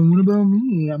 what about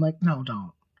me? I'm like, no,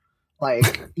 don't.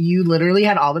 Like, you literally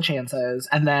had all the chances.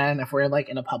 And then if we're like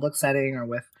in a public setting or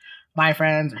with my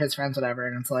friends or his friends, whatever,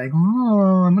 and it's like,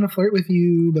 oh, I'm going to flirt with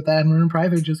you, but then we're in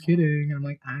private, just kidding. And I'm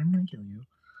like, I'm going to kill you.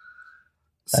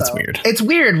 That's weird. It's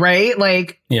weird, right?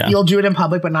 Like, you'll do it in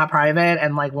public, but not private,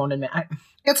 and like won't admit.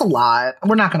 It's a lot.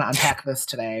 We're not going to unpack this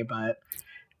today, but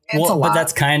it's a lot. But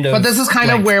that's kind of. But this is kind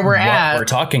of where we're at. We're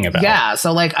talking about. Yeah.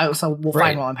 So like, we'll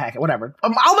find we'll unpack it. Whatever.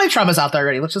 All my trauma's out there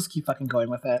already. Let's just keep fucking going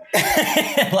with it.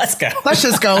 Let's go. Let's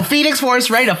just go. Phoenix Force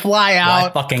ready to fly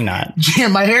out. Why fucking not?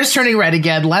 My hair's turning red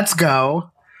again. Let's go.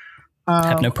 I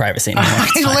have no privacy anymore.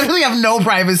 I literally have no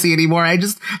privacy anymore. I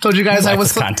just told you guys I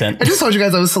just told you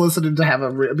guys I was solicited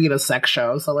to be in a sex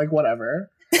show. So like, whatever.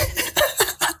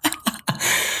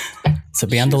 So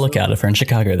be on the lookout if we're in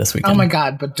Chicago this weekend. Oh my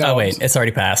God, but don't. Oh wait, it's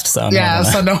already passed. So yeah,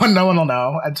 so no one will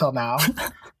know until now.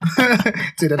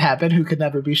 Did it happen? Who could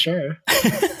never be sure?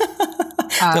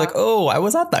 They're like, oh, I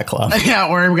was at that club. Yeah,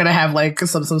 or we're gonna have like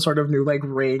some sort of new like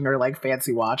ring or like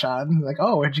fancy watch on. Like,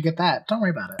 oh, where'd you get that? Don't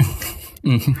worry about it.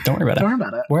 Don't worry about it. Don't worry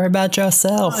about it. Worry about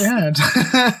yourself. Oh, yeah.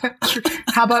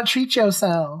 How about treat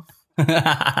yourself?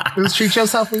 It was treat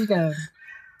yourself weekend.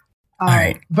 All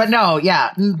right. But no,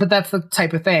 yeah. But that's the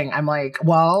type of thing. I'm like,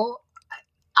 well,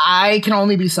 I can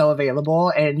only be so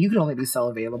available and you can only be so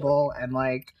available. And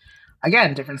like,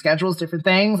 again, different schedules, different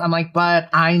things. I'm like, but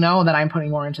I know that I'm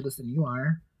putting more into this than you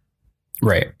are.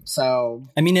 Right. So.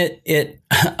 I mean, it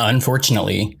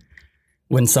unfortunately,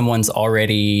 when someone's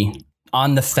already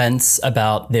on the fence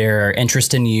about their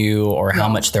interest in you or how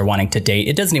much they're wanting to date,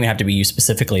 it doesn't even have to be you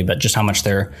specifically, but just how much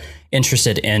they're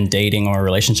interested in dating or a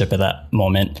relationship at that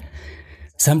moment.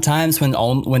 Sometimes when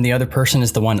the other person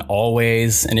is the one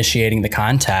always initiating the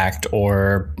contact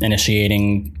or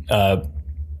initiating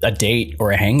a date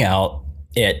or a hangout,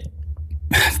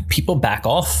 people back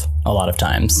off a lot of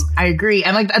times. I agree.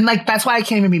 And like that's why I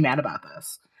can't even be mad about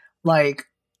this. Like,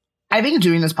 I think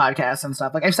doing this podcast and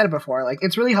stuff, like I've said it before, like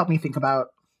it's really helped me think about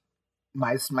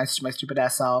my stupid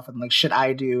ass self and like shit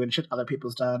I do and shit other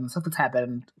people's done, stuff that's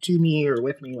happened to me or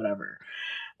with me, whatever.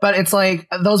 But it's like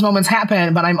those moments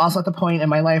happen, but I'm also at the point in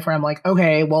my life where I'm like,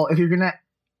 okay, well, if you're going to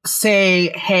say,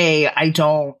 hey, I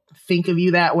don't think of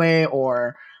you that way,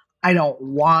 or I don't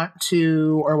want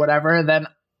to, or whatever, then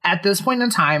at this point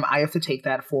in time, I have to take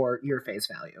that for your face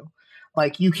value.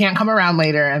 Like, you can't come around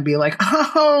later and be like,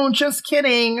 oh, just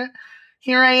kidding.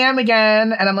 Here I am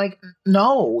again. And I'm like,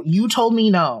 no, you told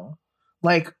me no.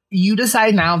 Like, you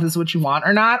decide now if this is what you want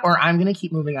or not, or I'm going to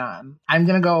keep moving on. I'm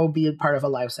going to go be a part of a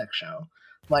live sex show.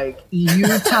 Like, you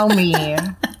tell me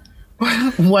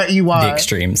what you want. The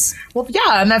extremes. Well,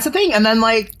 yeah, and that's the thing. And then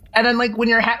like when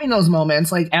you're having those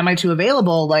moments, like, am I too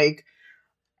available? Like,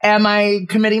 am I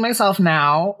committing myself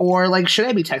now? Or like, should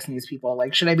I be texting these people?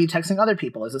 Like, should I be texting other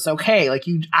people? Is this okay? Like,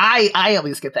 I at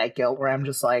least get that guilt where I'm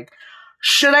just like,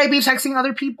 should I be texting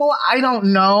other people? I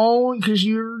don't know, because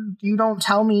you don't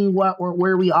tell me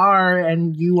where we are,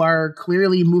 and you are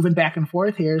clearly moving back and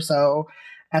forth here. So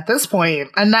at this point,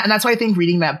 and that's why I think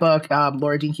reading that book,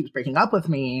 Laura Dean Keeps Breaking Up With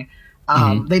Me,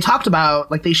 they talked about,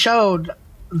 like, they showed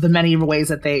the many ways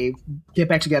that they get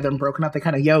back together and broken up. They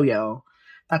kind of yo-yo.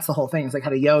 That's the whole thing. It's like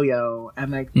kind of yo-yo,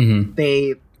 and like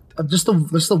they just the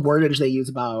wordage they use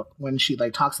about when she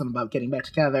like talks to them about getting back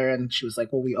together, and she was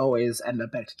like, well, we always end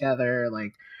up back together,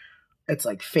 like it's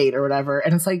like fate or whatever,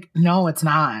 and it's like, no, it's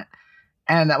not.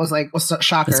 And that was like, was a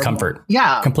shocker. It's comfort.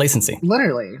 Yeah. Complacency.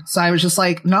 Literally. So I was just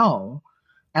like, no.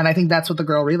 And I think that's what the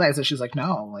girl realized, that she's like,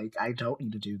 no, like, I don't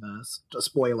need to do this. A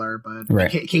spoiler, but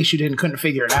right. In case you couldn't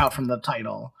figure it out from the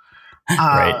title.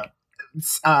 Right.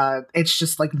 It's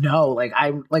just like, no, like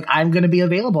I'm going to be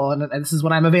available, and this is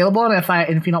when I'm available. And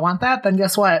if you don't want that, then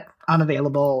guess what?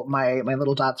 Unavailable. My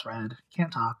little dot's red.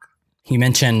 Can't talk. You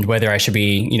mentioned whether I should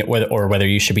be, whether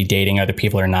you should be dating other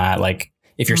people or not. Like,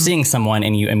 if you're seeing someone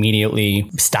and you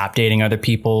immediately stop dating other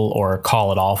people or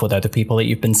call it off with other people that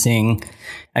you've been seeing,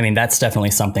 I mean, that's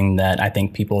definitely something that I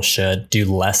think people should do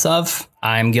less of.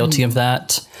 I'm guilty of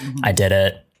that. I did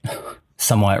it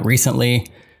somewhat recently.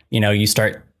 You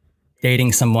start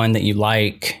dating someone that you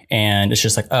like, and it's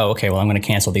just like, oh, okay, well, I'm going to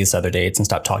cancel these other dates and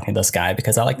stop talking to this guy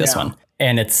because I like this one.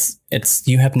 And it's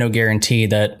you have no guarantee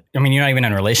that, I mean, you're not even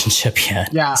in a relationship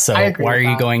yet. Yeah. So why are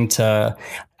you going to,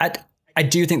 I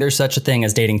do think there's such a thing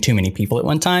as dating too many people at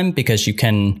one time, because you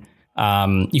can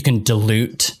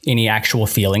dilute any actual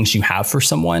feelings you have for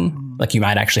someone. Like you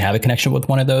might actually have a connection with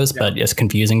one of those, but it's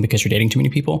confusing because you're dating too many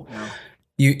people.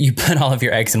 You put all of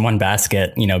your eggs in one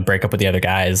basket, you know, break up with the other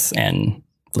guys and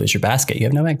lose your basket. You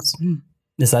have no eggs.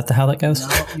 Is that how that goes?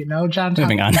 No, you know, John Tucker.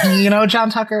 Moving on. You know, John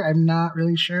Tucker? I'm not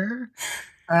really sure.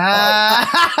 I'm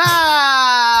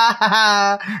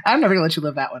never gonna let you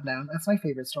live that one down. That's my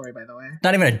favorite story, by the way.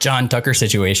 Not even a John Tucker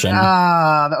situation.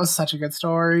 That was such a good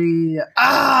story.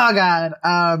 Oh God.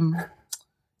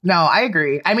 No, I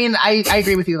agree. I mean, I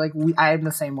agree with you. Like, I'm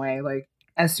the same way. Like,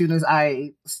 as soon as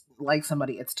I like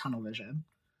somebody, it's tunnel vision.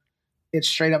 It's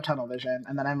straight up tunnel vision,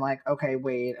 and then I'm like, okay,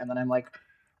 wait, and then I'm like,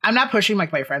 I'm not pushing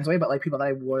like my friends away, but like people that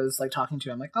I was like talking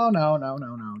to, I'm like, oh no,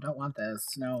 don't want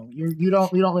this. No, you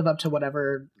don't live up to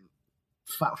whatever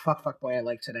fuck boy I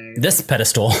like today. This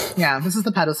pedestal. Yeah, this is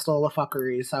the pedestal of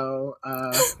fuckery. So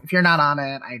if you're not on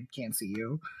it, I can't see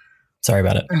you. Sorry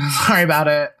about it. Sorry about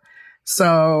it.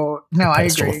 So no, I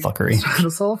agree. Fuckery.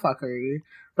 Pedestal of fuckery.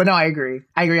 But no, I agree.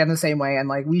 I'm the same way, and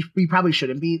like we probably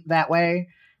shouldn't be that way.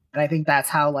 And I think that's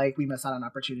how like we miss out on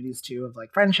opportunities too of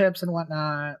like friendships and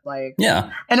whatnot. Like,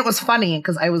 yeah. And it was funny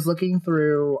because I was looking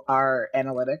through our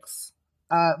analytics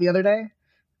the other day,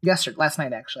 last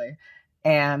night actually,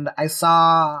 and I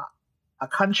saw a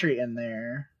country in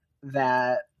there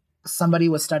that somebody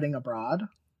was studying abroad,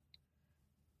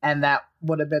 and that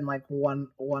would have been like one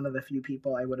of the few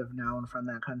people I would have known from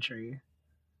that country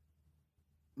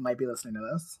might be listening to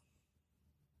this.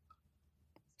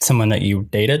 Someone that you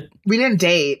dated? We didn't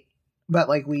date, but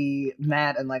like we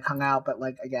met and like hung out. But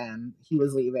like again, he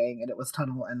was leaving, and it was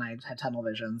tunnel, and I had tunnel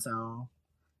vision. So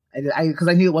because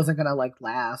I knew it wasn't gonna like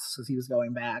last because he was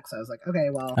going back. So I was like,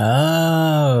 okay, well.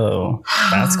 Oh,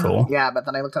 that's cool. Yeah, but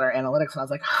then I looked at our analytics and I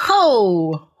was like,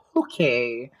 oh,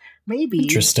 okay, maybe.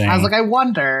 Interesting. I was like, I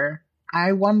wondered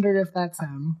if that's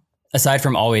him. Aside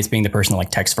from always being the person to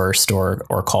like text first or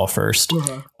call first,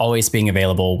 always being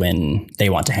available when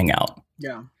they want to hang out.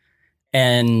 Yeah.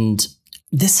 And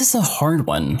this is a hard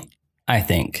one, I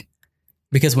think,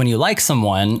 because when you like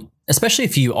someone, especially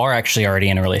if you are actually already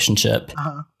in a relationship,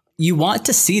 you want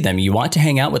to see them. You want to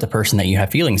hang out with the person that you have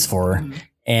feelings for.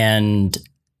 And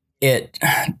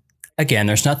again,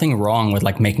 there's nothing wrong with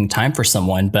like making time for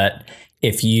someone. But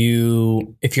if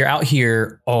you're out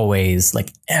here always,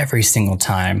 like every single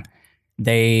time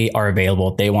they are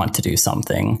available, they want to do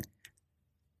something.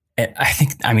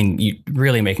 I mean, you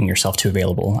really making yourself too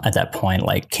available at that point,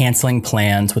 like canceling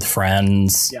plans with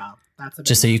friends. Yeah, that's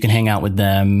just so you can hang out with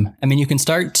them. I mean, you can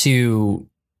start to,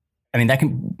 I mean,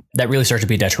 that really starts to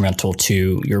be detrimental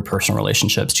to your personal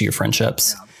relationships, to your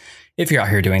friendships. Yeah. If you're out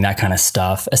here doing that kind of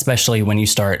stuff, especially when you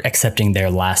start accepting their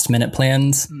last minute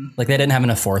plans, like they didn't have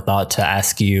enough forethought to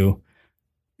ask you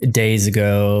days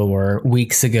ago or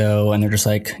weeks ago. And they're just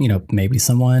like, you know, maybe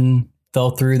someone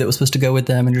fell through that was supposed to go with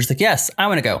them. And you're just like, yes, I'm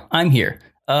going to go. I'm here.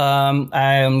 I'm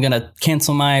going to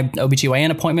cancel my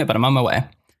OBGYN appointment, but I'm on my way.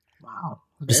 Wow.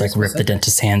 Just like rip the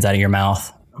dentist's hands out of your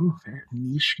mouth. Oh, fair.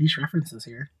 Niche references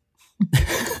here.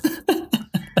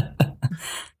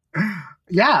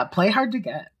 Yeah. Play hard to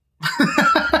get.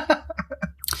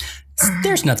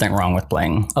 There's nothing wrong with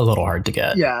playing a little hard to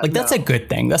get. Yeah. Like that's a good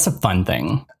thing. That's a fun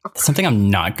thing. That's something I'm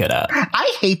not good at.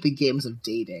 I hate the games of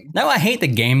dating. No, I hate the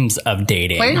games of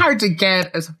dating. Playing hard to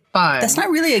get is fun. That's not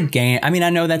really a game. I mean, I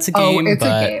know that's a game. Oh, it's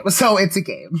a game. So it's a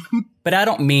game. But I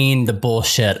don't mean the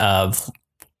bullshit of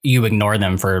you ignore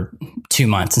them for 2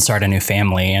 months and start a new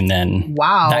family and then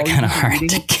that kind of hard to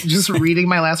get. Just reading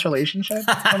my last relationship.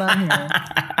 What's going on here?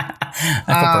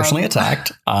 I feel personally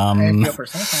attacked. I feel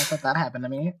personally attacked that that happened to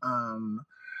me.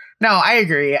 No, I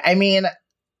agree. I mean,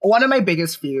 one of my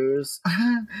biggest fears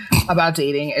about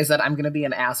dating is that I'm going to be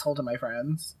an asshole to my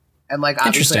friends. And like,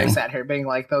 obviously I sat here being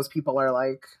like, those people are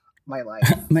like my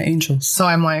life. My angels. So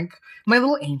I'm like, my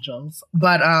little angels.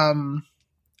 But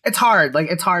it's hard.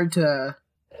 Like, it's hard to,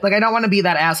 like, I don't want to be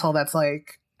that asshole that's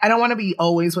like, I don't want to be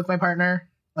always with my partner.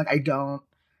 Like, I don't.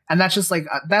 And that's just like,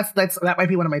 that might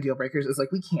be one of my deal breakers is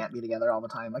like, we can't be together all the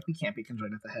time. Like, we can't be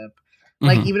conjoined at the hip.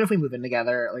 Like, even if we move in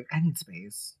together, like, I need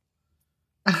space.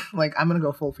 Like, I'm going to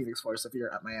go full Phoenix Force if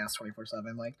you're at my ass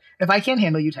 24/7. Like, if I can't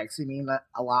handle you texting me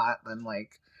a lot, then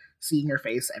like seeing your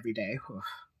face every day.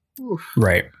 Oof.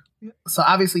 Right. So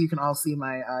obviously you can all see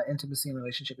my intimacy and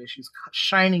relationship issues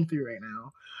shining through right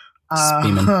now.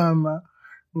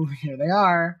 Here they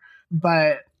are.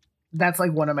 But that's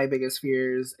like one of my biggest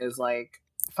fears is like,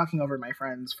 fucking over my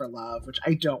friends for love, which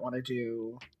I don't want to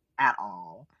do at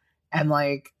all. And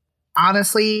like,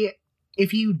 honestly,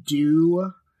 if you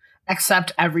do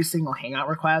accept every single hangout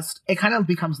request, it kind of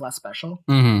becomes less special.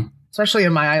 Mm-hmm. Especially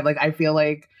in my eye, like I feel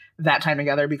like that time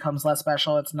together becomes less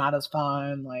special. It's not as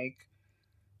fun. Like,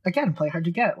 again, play hard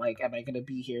to get. Like, am I going to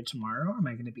be here tomorrow? Or am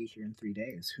I going to be here in 3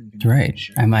 days? Who Right.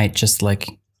 I might just like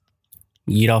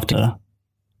eat off to.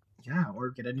 Yeah, or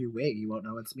get a new wig. You won't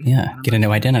know it's me. Yeah, get a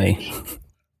new identity.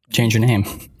 Change your name.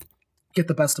 Get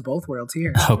the best of both worlds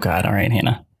here. Oh God! All right,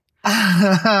 Hannah.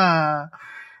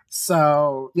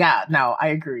 So yeah, no, I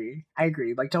agree.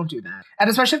 Like, don't do that. And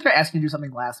especially if they're asking you to do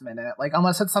something last minute, like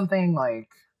unless it's something like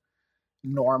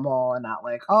normal and not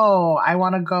like, oh, I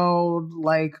want to go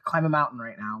like climb a mountain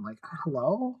right now. Like,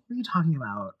 hello, what are you talking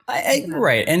about?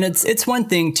 Right, and it's one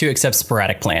thing to accept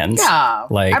sporadic plans. Yeah,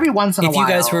 like every once in a while. If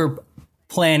you guys were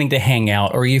planning to hang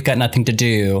out or you've got nothing to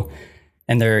do,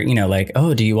 and they're like,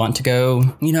 oh, do you want to go?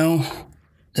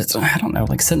 I don't know,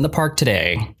 like sit in the park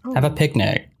today, have a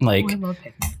picnic, like. I love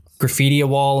picnics. Graffiti a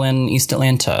wall in East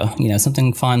Atlanta,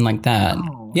 something fun like that.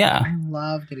 Oh, yeah. I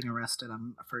love getting arrested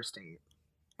on a first date.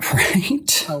 Right?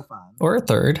 So fun. Or a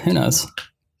third, who knows?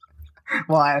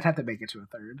 Well, I'd have to make it to a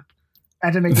third. I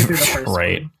had to make it through the first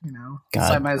right. one, God,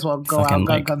 so I might as well go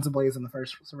out guns ablaze in the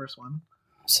first one.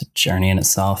 It's a journey in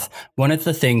itself. One of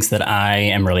the things that I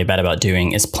am really bad about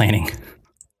doing is planning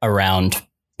around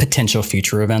potential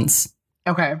future events.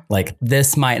 Okay. Like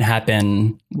this might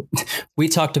happen. We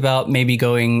talked about maybe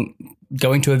going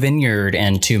to a vineyard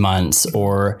in 2 months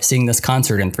or seeing this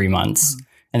concert in 3 months. Mm-hmm.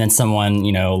 And then someone,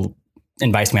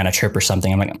 invites me on a trip or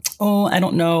something. I'm like, oh, I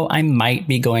don't know. I might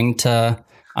be going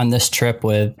on this trip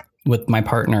with my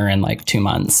partner in like 2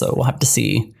 months. So we'll have to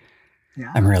see.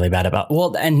 Yeah. I'm really bad about,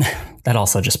 and that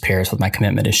also just pairs with my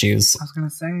commitment issues. I was going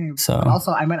to say, so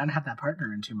also I might not have that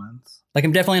partner in 2 months. Like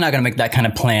I'm definitely not going to make that kind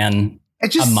of plan.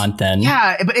 A month in.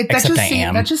 Yeah, but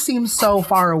that just seems so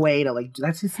far away to like.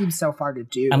 That just seems so far to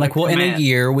do. I'm like, well, in a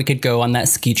year we could go on that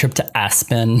ski trip to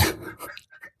Aspen.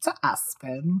 To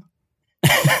Aspen.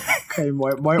 Okay,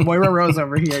 Moira Rose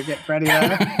over here. Get ready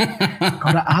to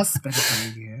go to Aspen for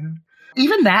a year.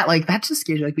 Even that, like, that just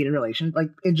scares you, like being in a relationship,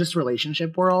 like in just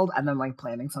relationship world, and then like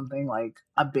planning something like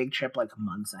a big trip like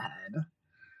months ahead.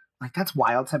 Like that's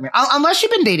wild to me. Unless you've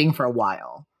been dating for a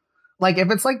while. Like,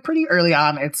 if it's, like, pretty early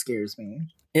on, it scares me.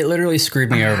 It literally screwed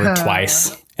me over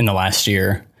twice in the last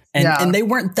year. And they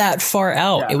weren't that far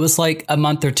out. Yeah. It was, like, a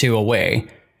month or two away.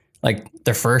 Like,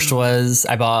 the first was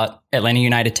I bought Atlanta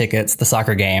United tickets, the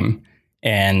soccer game.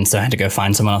 And so I had to go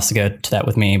find someone else to go to that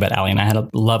with me. But Allie and I had a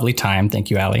lovely time.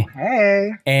 Thank you, Allie.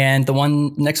 Hey. And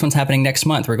the next one's happening next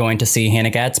month. We're going to see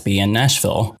Hannah Gadsby in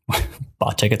Nashville.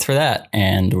 Bought tickets for that.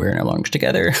 And we're no longer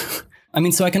together. I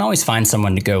mean, so I can always find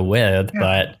someone to go with,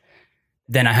 but...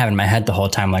 Then I have in my head the whole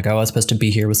time, like, oh, I was supposed to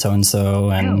be here with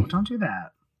so-and-so. And ew, don't do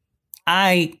that.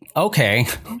 Okay.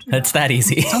 It's that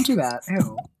easy. Don't do that.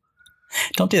 Ew.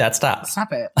 Don't do that.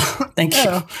 Stop it. Thank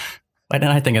you. Why didn't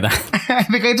I think of that? I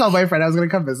think I told my friend I was going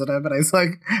to come visit him, but I was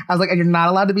like, and you're not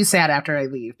allowed to be sad after I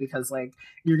leave because, like,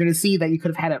 you're going to see that you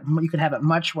could have it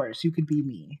much worse. You could be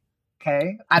me.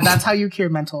 Okay? That's how you cure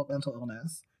mental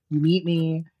illness. You meet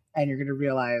me and you're going to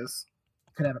realize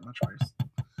you could have it much worse.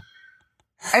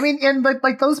 I mean, in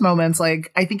like those moments,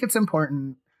 like I think it's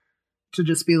important to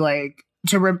just be like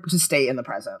to stay in the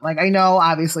present. Like I know,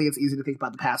 obviously, it's easy to think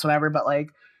about the past, whatever, but like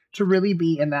to really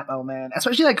be in that moment,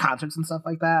 especially like concerts and stuff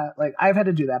like that. Like I've had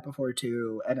to do that before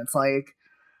too, and it's like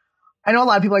I know a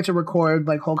lot of people like to record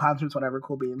like whole concerts, whatever,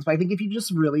 cool beans. But I think if you just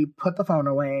really put the phone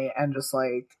away and just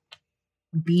like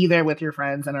be there with your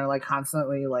friends and are like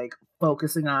constantly like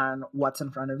focusing on what's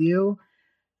in front of you,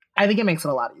 I think it makes it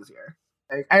a lot easier.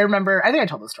 Like, I remember, I think I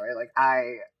told this story. Like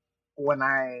when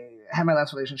I had my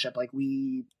last relationship, like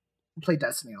we played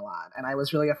Destiny a lot, and I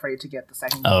was really afraid to get the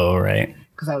second game. Oh, right.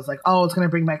 Because I was like, oh, it's gonna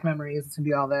bring back memories. It's gonna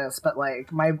be all this. But one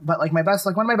of my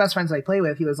best friends that I play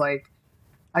with, he was like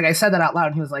I said that out loud,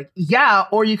 and he was like, yeah,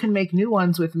 or you can make new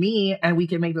ones with me, and we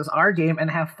can make this our game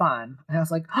and have fun. And I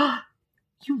was like, oh,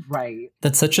 you're right.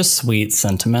 That's such a sweet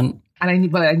sentiment. And I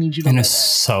need you to. And it's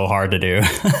so hard to do.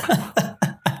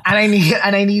 And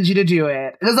I need you to do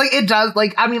it because like it does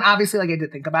like I mean obviously like I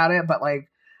did think about it, but like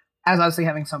as obviously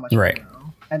having so much right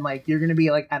fun, and like you're gonna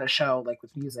be like at a show like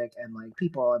with music and like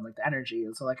people and like the energy,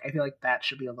 and so like I feel like that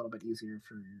should be a little bit easier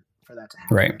for that to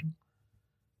happen. Right.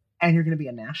 And you're gonna be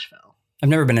in Nashville. I've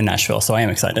never been in Nashville, so I am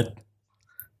excited.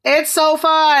 It's so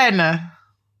fun. I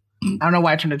don't know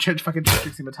why I turned to church fucking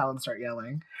Trixie Mattel and start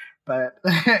yelling. But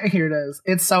here it is.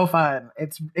 It's so fun.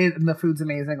 And the food's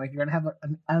amazing. Like you're gonna have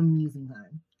an amazing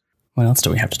time. What else do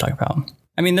we have to talk about?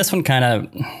 I mean, this one kind of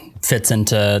fits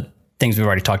into things we've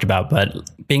already talked about, but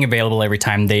being available every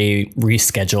time they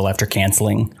reschedule after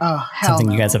canceling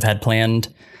something you guys have had planned.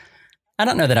 I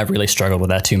don't know that I've really struggled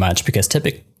with that too much because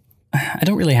I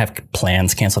don't really have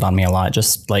plans canceled on me a lot,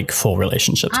 just like full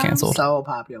relationships canceled. So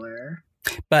popular.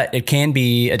 But it can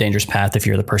be a dangerous path if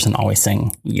you're the person always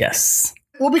saying yes.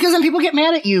 Well, because then people get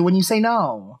mad at you when you say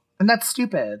no. And that's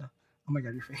stupid. Oh my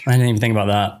God, your face. I didn't even think about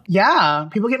that. Yeah.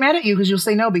 People get mad at you because you'll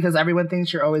say no because everyone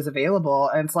thinks you're always available.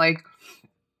 And it's like,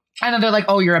 and then they're like,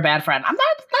 oh, you're a bad friend. I'm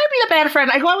not being a bad friend.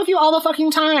 I go out with you all the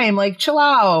fucking time. Like, chill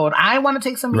out. I want to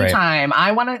take some me time.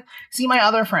 I want to see my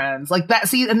other friends. Like that.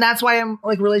 See, and that's why I'm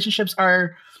like, relationships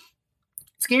are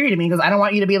scary to me because I don't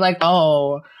want you to be like,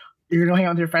 oh, you're going to hang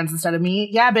out with your friends instead of me.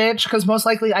 Yeah, bitch. Because most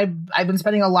likely I've been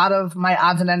spending a lot of my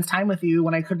odds and ends time with you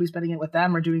when I could be spending it with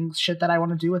them or doing shit that I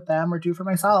want to do with them or do for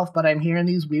myself. But I'm here in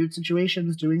these weird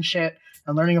situations doing shit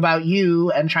and learning about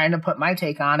you and trying to put my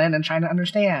take on it and trying to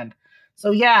understand.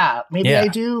 So yeah, maybe I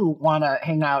do want to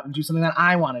hang out and do something that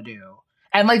I want to do.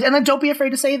 And then don't be afraid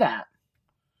to say that.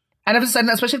 And if it's,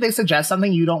 especially if they suggest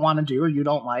something you don't want to do or you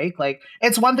don't like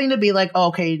it's one thing to be like, oh,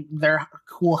 okay, they're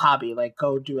cool hobby. Like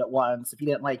go do it once. If you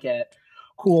didn't like it,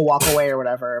 cool, walk away or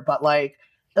whatever. But like,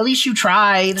 at least you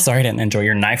tried. Sorry, I didn't enjoy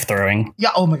your knife throwing.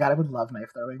 Yeah. Oh my God, I would love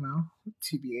knife throwing though.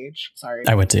 TBH. Sorry.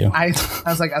 I would too. I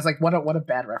was like, what a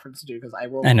bad reference to do because I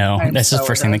will. I know. That's just the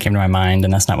first thing that came to my mind,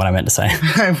 and that's not what I meant to say.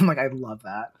 I'm like, I love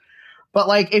that. But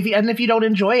like, if you don't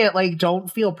enjoy it, like, don't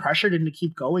feel pressured into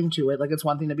keep going to it. Like, it's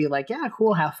one thing to be like, yeah,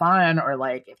 cool, have fun, or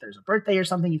like, if there's a birthday or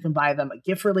something, you can buy them a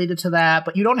gift related to that.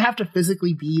 But you don't have to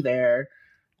physically be there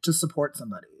to support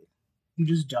somebody. You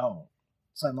just don't.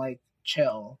 So I'm like,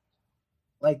 chill.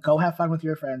 Like, go have fun with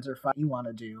your friends or fun you want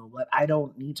to do. But I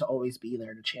don't need to always be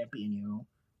there to champion you,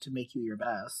 to make you your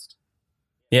best.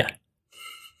 Yeah.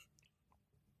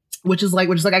 Which is like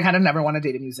I kind of never want to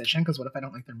date a musician because what if I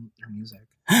don't like their music?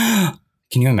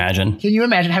 Can you imagine? Can you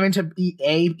imagine having to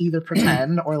either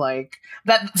pretend or like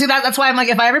that? See, that's why I'm like,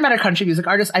 if I ever met a country music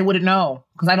artist, I wouldn't know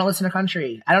because I don't listen to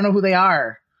country. I don't know who they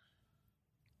are.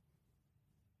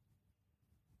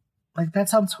 Like, that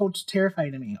sounds so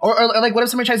terrifying to me. Or like, what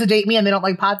if somebody tries to date me and they don't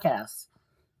like podcasts?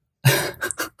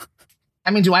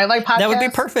 I mean, do I like podcasts? That would be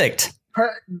perfect.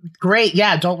 Great.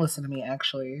 Yeah, don't listen to me,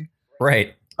 actually.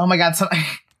 Right. Oh my God. So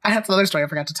I have another story I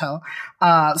forgot to tell.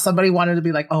 Somebody wanted to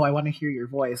be like, oh, I want to hear your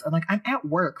voice. I'm like, I'm at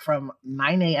work from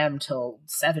 9 a.m. till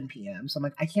 7 p.m. So I'm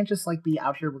like, I can't just like be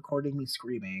out here recording me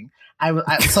screaming. I was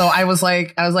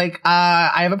like,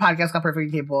 I have a podcast called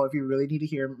Perfectly Capable. If you really need to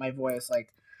hear my voice, like,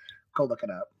 go look it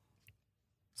up.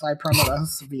 So I promote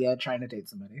us via trying to date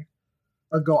somebody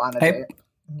or go on a date.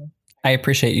 I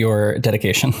appreciate your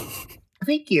dedication.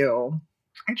 Thank you.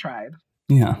 I tried.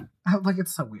 Yeah. Like,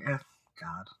 it's so weird.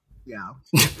 God. Yeah.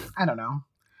 I don't know.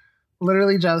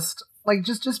 Literally just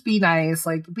be nice,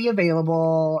 like be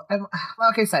available. And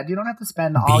like I said, you don't have to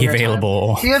spend all your time.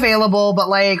 Be available, but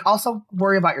like also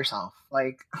worry about yourself.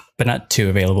 Like, but not too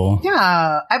available.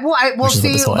 Yeah. Well,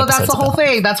 see, but that's the whole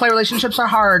thing. That's why relationships are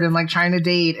hard and like trying to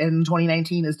date in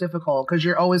 2019 is difficult because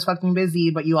you're always fucking busy,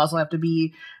 but you also have to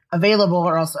be available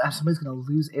or else somebody's going to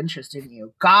lose interest in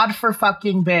you. God for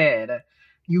fucking bid.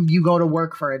 You go to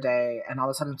work for a day and all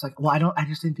of a sudden it's like, well, I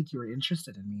just didn't think you were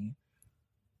interested in me.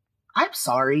 I'm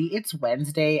sorry. It's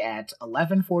Wednesday at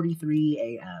 11:43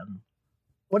 a.m.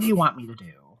 What do you want me to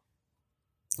do?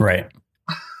 Right.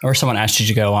 Or someone asked you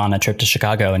to go on a trip to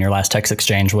Chicago and your last text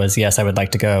exchange was, yes, I would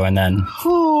like to go. And then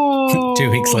 2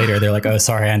 weeks later, they're like, oh,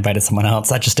 sorry, I invited someone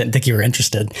else. I just didn't think you were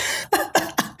interested.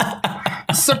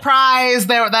 Surprise.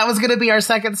 That was going to be our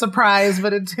second surprise,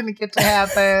 but it didn't get to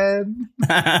happen.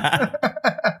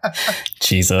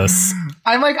 Jesus.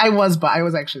 I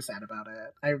was actually sad about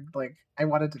it. I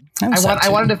wanted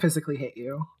to physically hit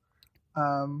you.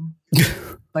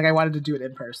 Like I wanted to do it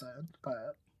in person,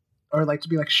 or like to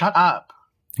be like, shut up.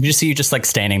 You just see you just like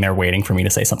standing there waiting for me to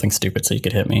say something stupid so you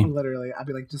could hit me. Literally. I'd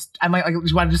be like, do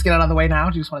you want to just get out of the way now?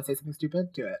 Do you just want to say something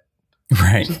stupid? Do it.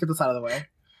 Right. Just get this out of the way.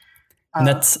 And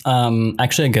that's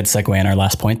actually a good segue in our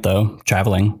last point, though.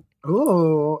 Traveling.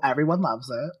 Ooh, everyone loves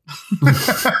it.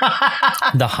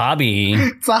 The hobby.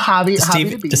 It's a hobby.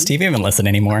 Does Steve even listen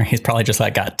anymore? He's probably just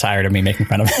like got tired of me making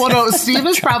fun of him. Well, no, Steve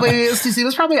is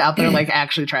probably out there like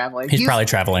actually traveling. He's probably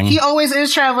traveling. He always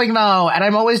is traveling though, and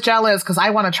I'm always jealous because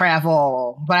I want to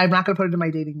travel, but I'm not going to put it in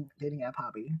my dating app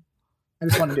hobby. I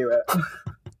just want to do it.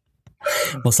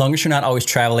 Well, as long as you're not always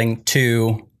traveling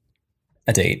to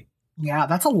a date. Yeah,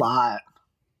 that's a lot.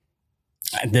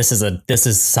 This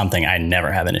is something I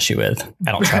never have an issue with.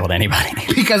 I don't travel to anybody.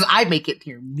 Because I make it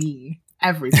near me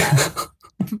every time.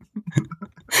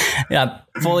 Yeah,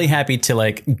 fully happy to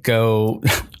like go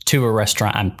to a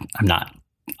restaurant. I'm not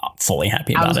fully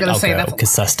happy about it. I'll go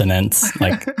because sustenance,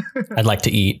 like I'd like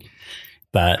to eat.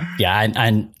 But yeah,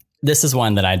 I this is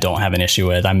one that I don't have an issue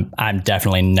with. I'm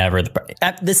definitely never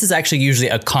this is actually usually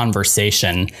a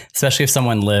conversation, especially if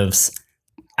someone lives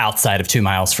outside of 2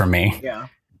 miles from me. Yeah.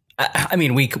 I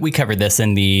mean, we covered this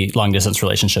in the long distance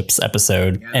relationships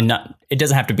episode, and it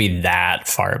doesn't have to be that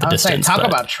far of a distance. Talk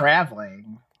about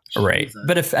traveling. Right. Jesus.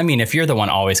 But if you're the one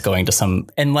always going to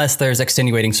unless there's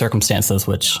extenuating circumstances,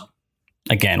 which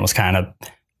again was kind of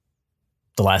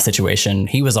the last situation,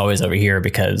 he was always over here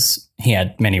because he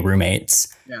had many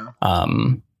roommates. Yeah.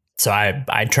 So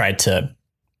I tried to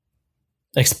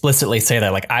explicitly say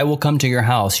that, like, I will come to your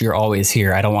house. You're always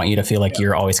here. I don't want you to feel like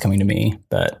you're always coming to me,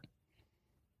 but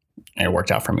it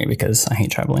worked out for me because I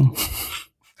hate traveling.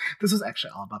 This was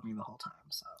actually all about me the whole time.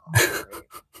 So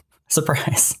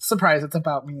Surprise. It's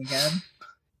about me again.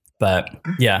 But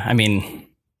yeah, I mean,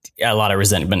 a lot of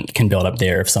resentment can build up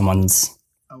there if someone's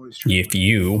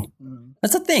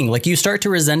that's the thing. Like, you start to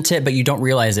resent it, but you don't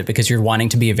realize it because you're wanting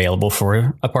to be available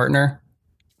for a partner.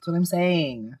 That's what I'm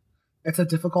saying. It's a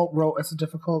difficult rope. It's a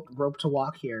difficult rope to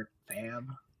walk here,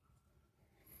 fam.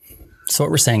 So what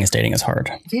we're saying is dating is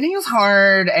hard. Dating is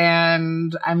hard,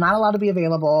 and I'm not allowed to be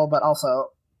available, but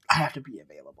also I have to be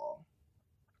available.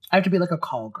 I have to be like a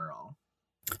call girl.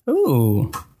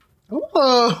 Ooh.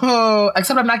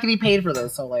 Except I'm not getting paid for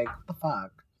this, so like, what the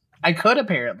fuck? I could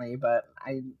apparently, but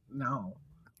no.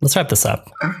 Let's wrap this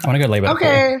up. I want to go lay by the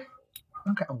pool.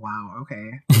 Okay. Wow.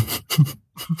 Okay.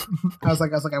 I was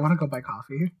like, I want to go buy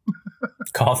coffee.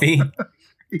 Coffee?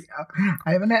 Yeah.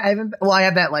 I haven't. Well, I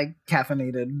had that like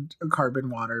caffeinated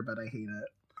carbon water, but I hate it.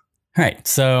 All right.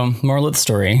 So, moral of the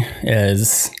story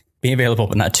is be available,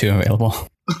 but not too available.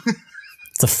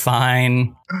 It's a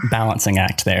fine balancing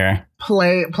act there.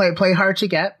 Play hard to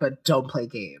get, but don't play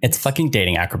games. It's fucking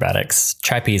dating acrobatics.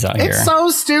 Trapeze out here. It's so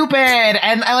stupid.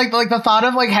 And I like the thought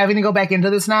of like having to go back into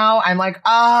this now. I'm like,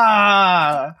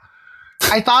 I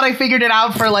thought I figured it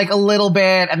out for like a little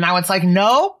bit, and now it's like,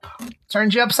 nope,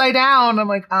 turns you upside down. I'm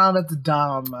like, oh, that's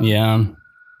dumb. Yeah.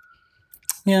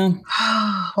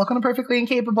 Welcome to Perfectly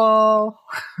Incapable.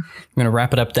 I'm going to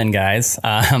wrap it up then, guys.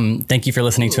 Thank you for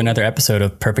listening to another episode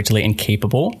of Perfectly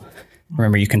Incapable.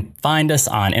 Remember, you can find us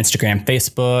on Instagram,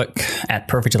 Facebook at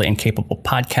Perfectly Incapable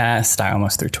Podcast. I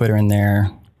almost threw Twitter in there,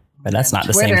 but that's not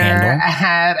the same handle.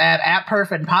 At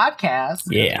Perfect Podcast.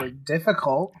 Yeah.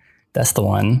 Difficult. That's the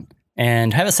one.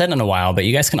 And I haven't said it in a while, but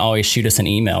you guys can always shoot us an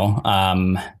email.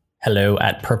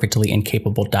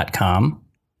 hello@perfectlyincapable.com.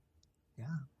 Yeah.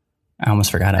 I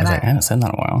almost forgot. I haven't said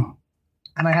that in a while.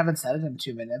 And I haven't said it in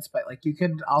 2 minutes, but like, you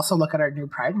could also look at our new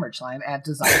Pride merch line at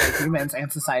Design for Humans and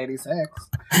Society 6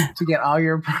 to get all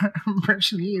your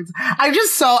merch needs. I'm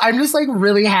just like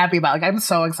really happy about it. Like, I'm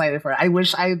so excited for it. I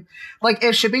wish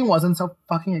if shipping wasn't so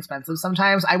fucking expensive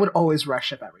sometimes, I would always rush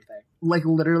ship everything. Like,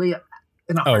 literally.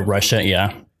 Rush it.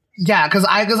 Yeah. Yeah, because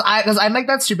I'm like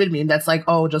that stupid meme that's like,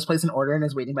 oh, just place an order and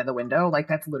is waiting by the window. Like,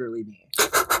 that's literally me.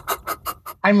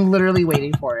 I'm literally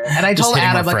waiting for it. And I told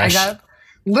Adam, like, I'm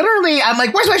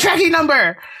like, where's my tracking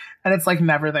number? And it's like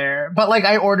never there. But like,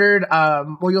 I ordered,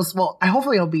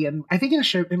 hopefully it'll be in. I think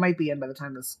it might be in by the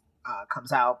time this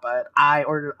comes out. But I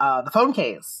ordered the phone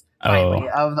case finally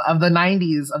of the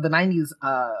 90s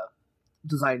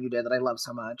design you did that I love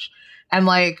so much. And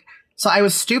like, so I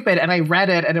was stupid and I read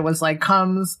it and it was like,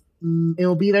 it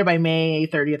will be there by May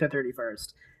 30th or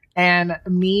 31st. And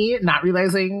me not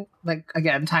realizing, like,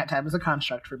 again, time is a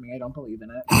construct for me. I don't believe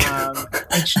in it.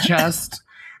 It's just,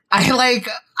 I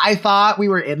thought we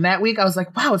were in that week. I was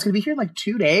like, wow, it's going to be here in like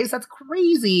 2 days. That's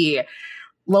crazy.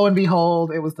 Lo and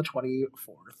behold, it was the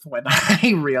 24th when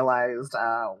I realized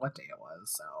what day it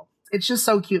was. So it's just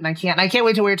so cute. And I can't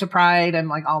wait to wear it to Pride and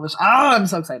like all this. Oh, I'm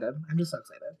so excited. I'm just so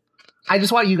excited. I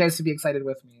just want you guys to be excited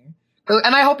with me.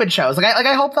 And I hope it shows.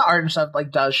 I hope the art and stuff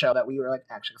like does show that we were like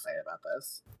actually excited about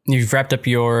this. You've wrapped up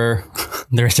the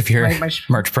rest of your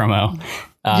merch promo.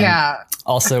 Yeah.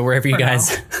 Also, wherever you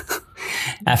guys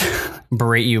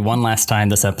berate you one last time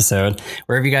this episode,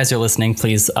 wherever you guys are listening,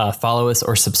 please follow us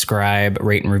or subscribe,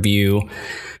 rate and review,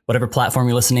 whatever platform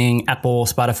you're listening, Apple,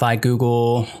 Spotify,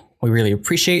 Google. We really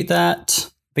appreciate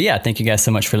that. But yeah, thank you guys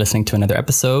so much for listening to another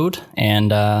episode.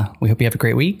 And we hope you have a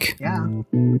great week. Yeah.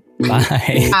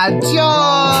 Bye.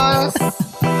 Adios.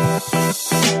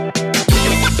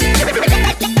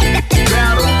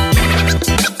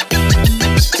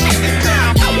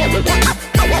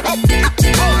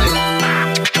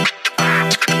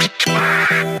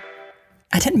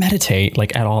 I didn't meditate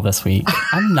like at all this week.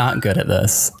 I'm not good at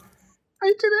this.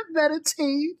 I didn't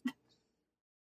meditate.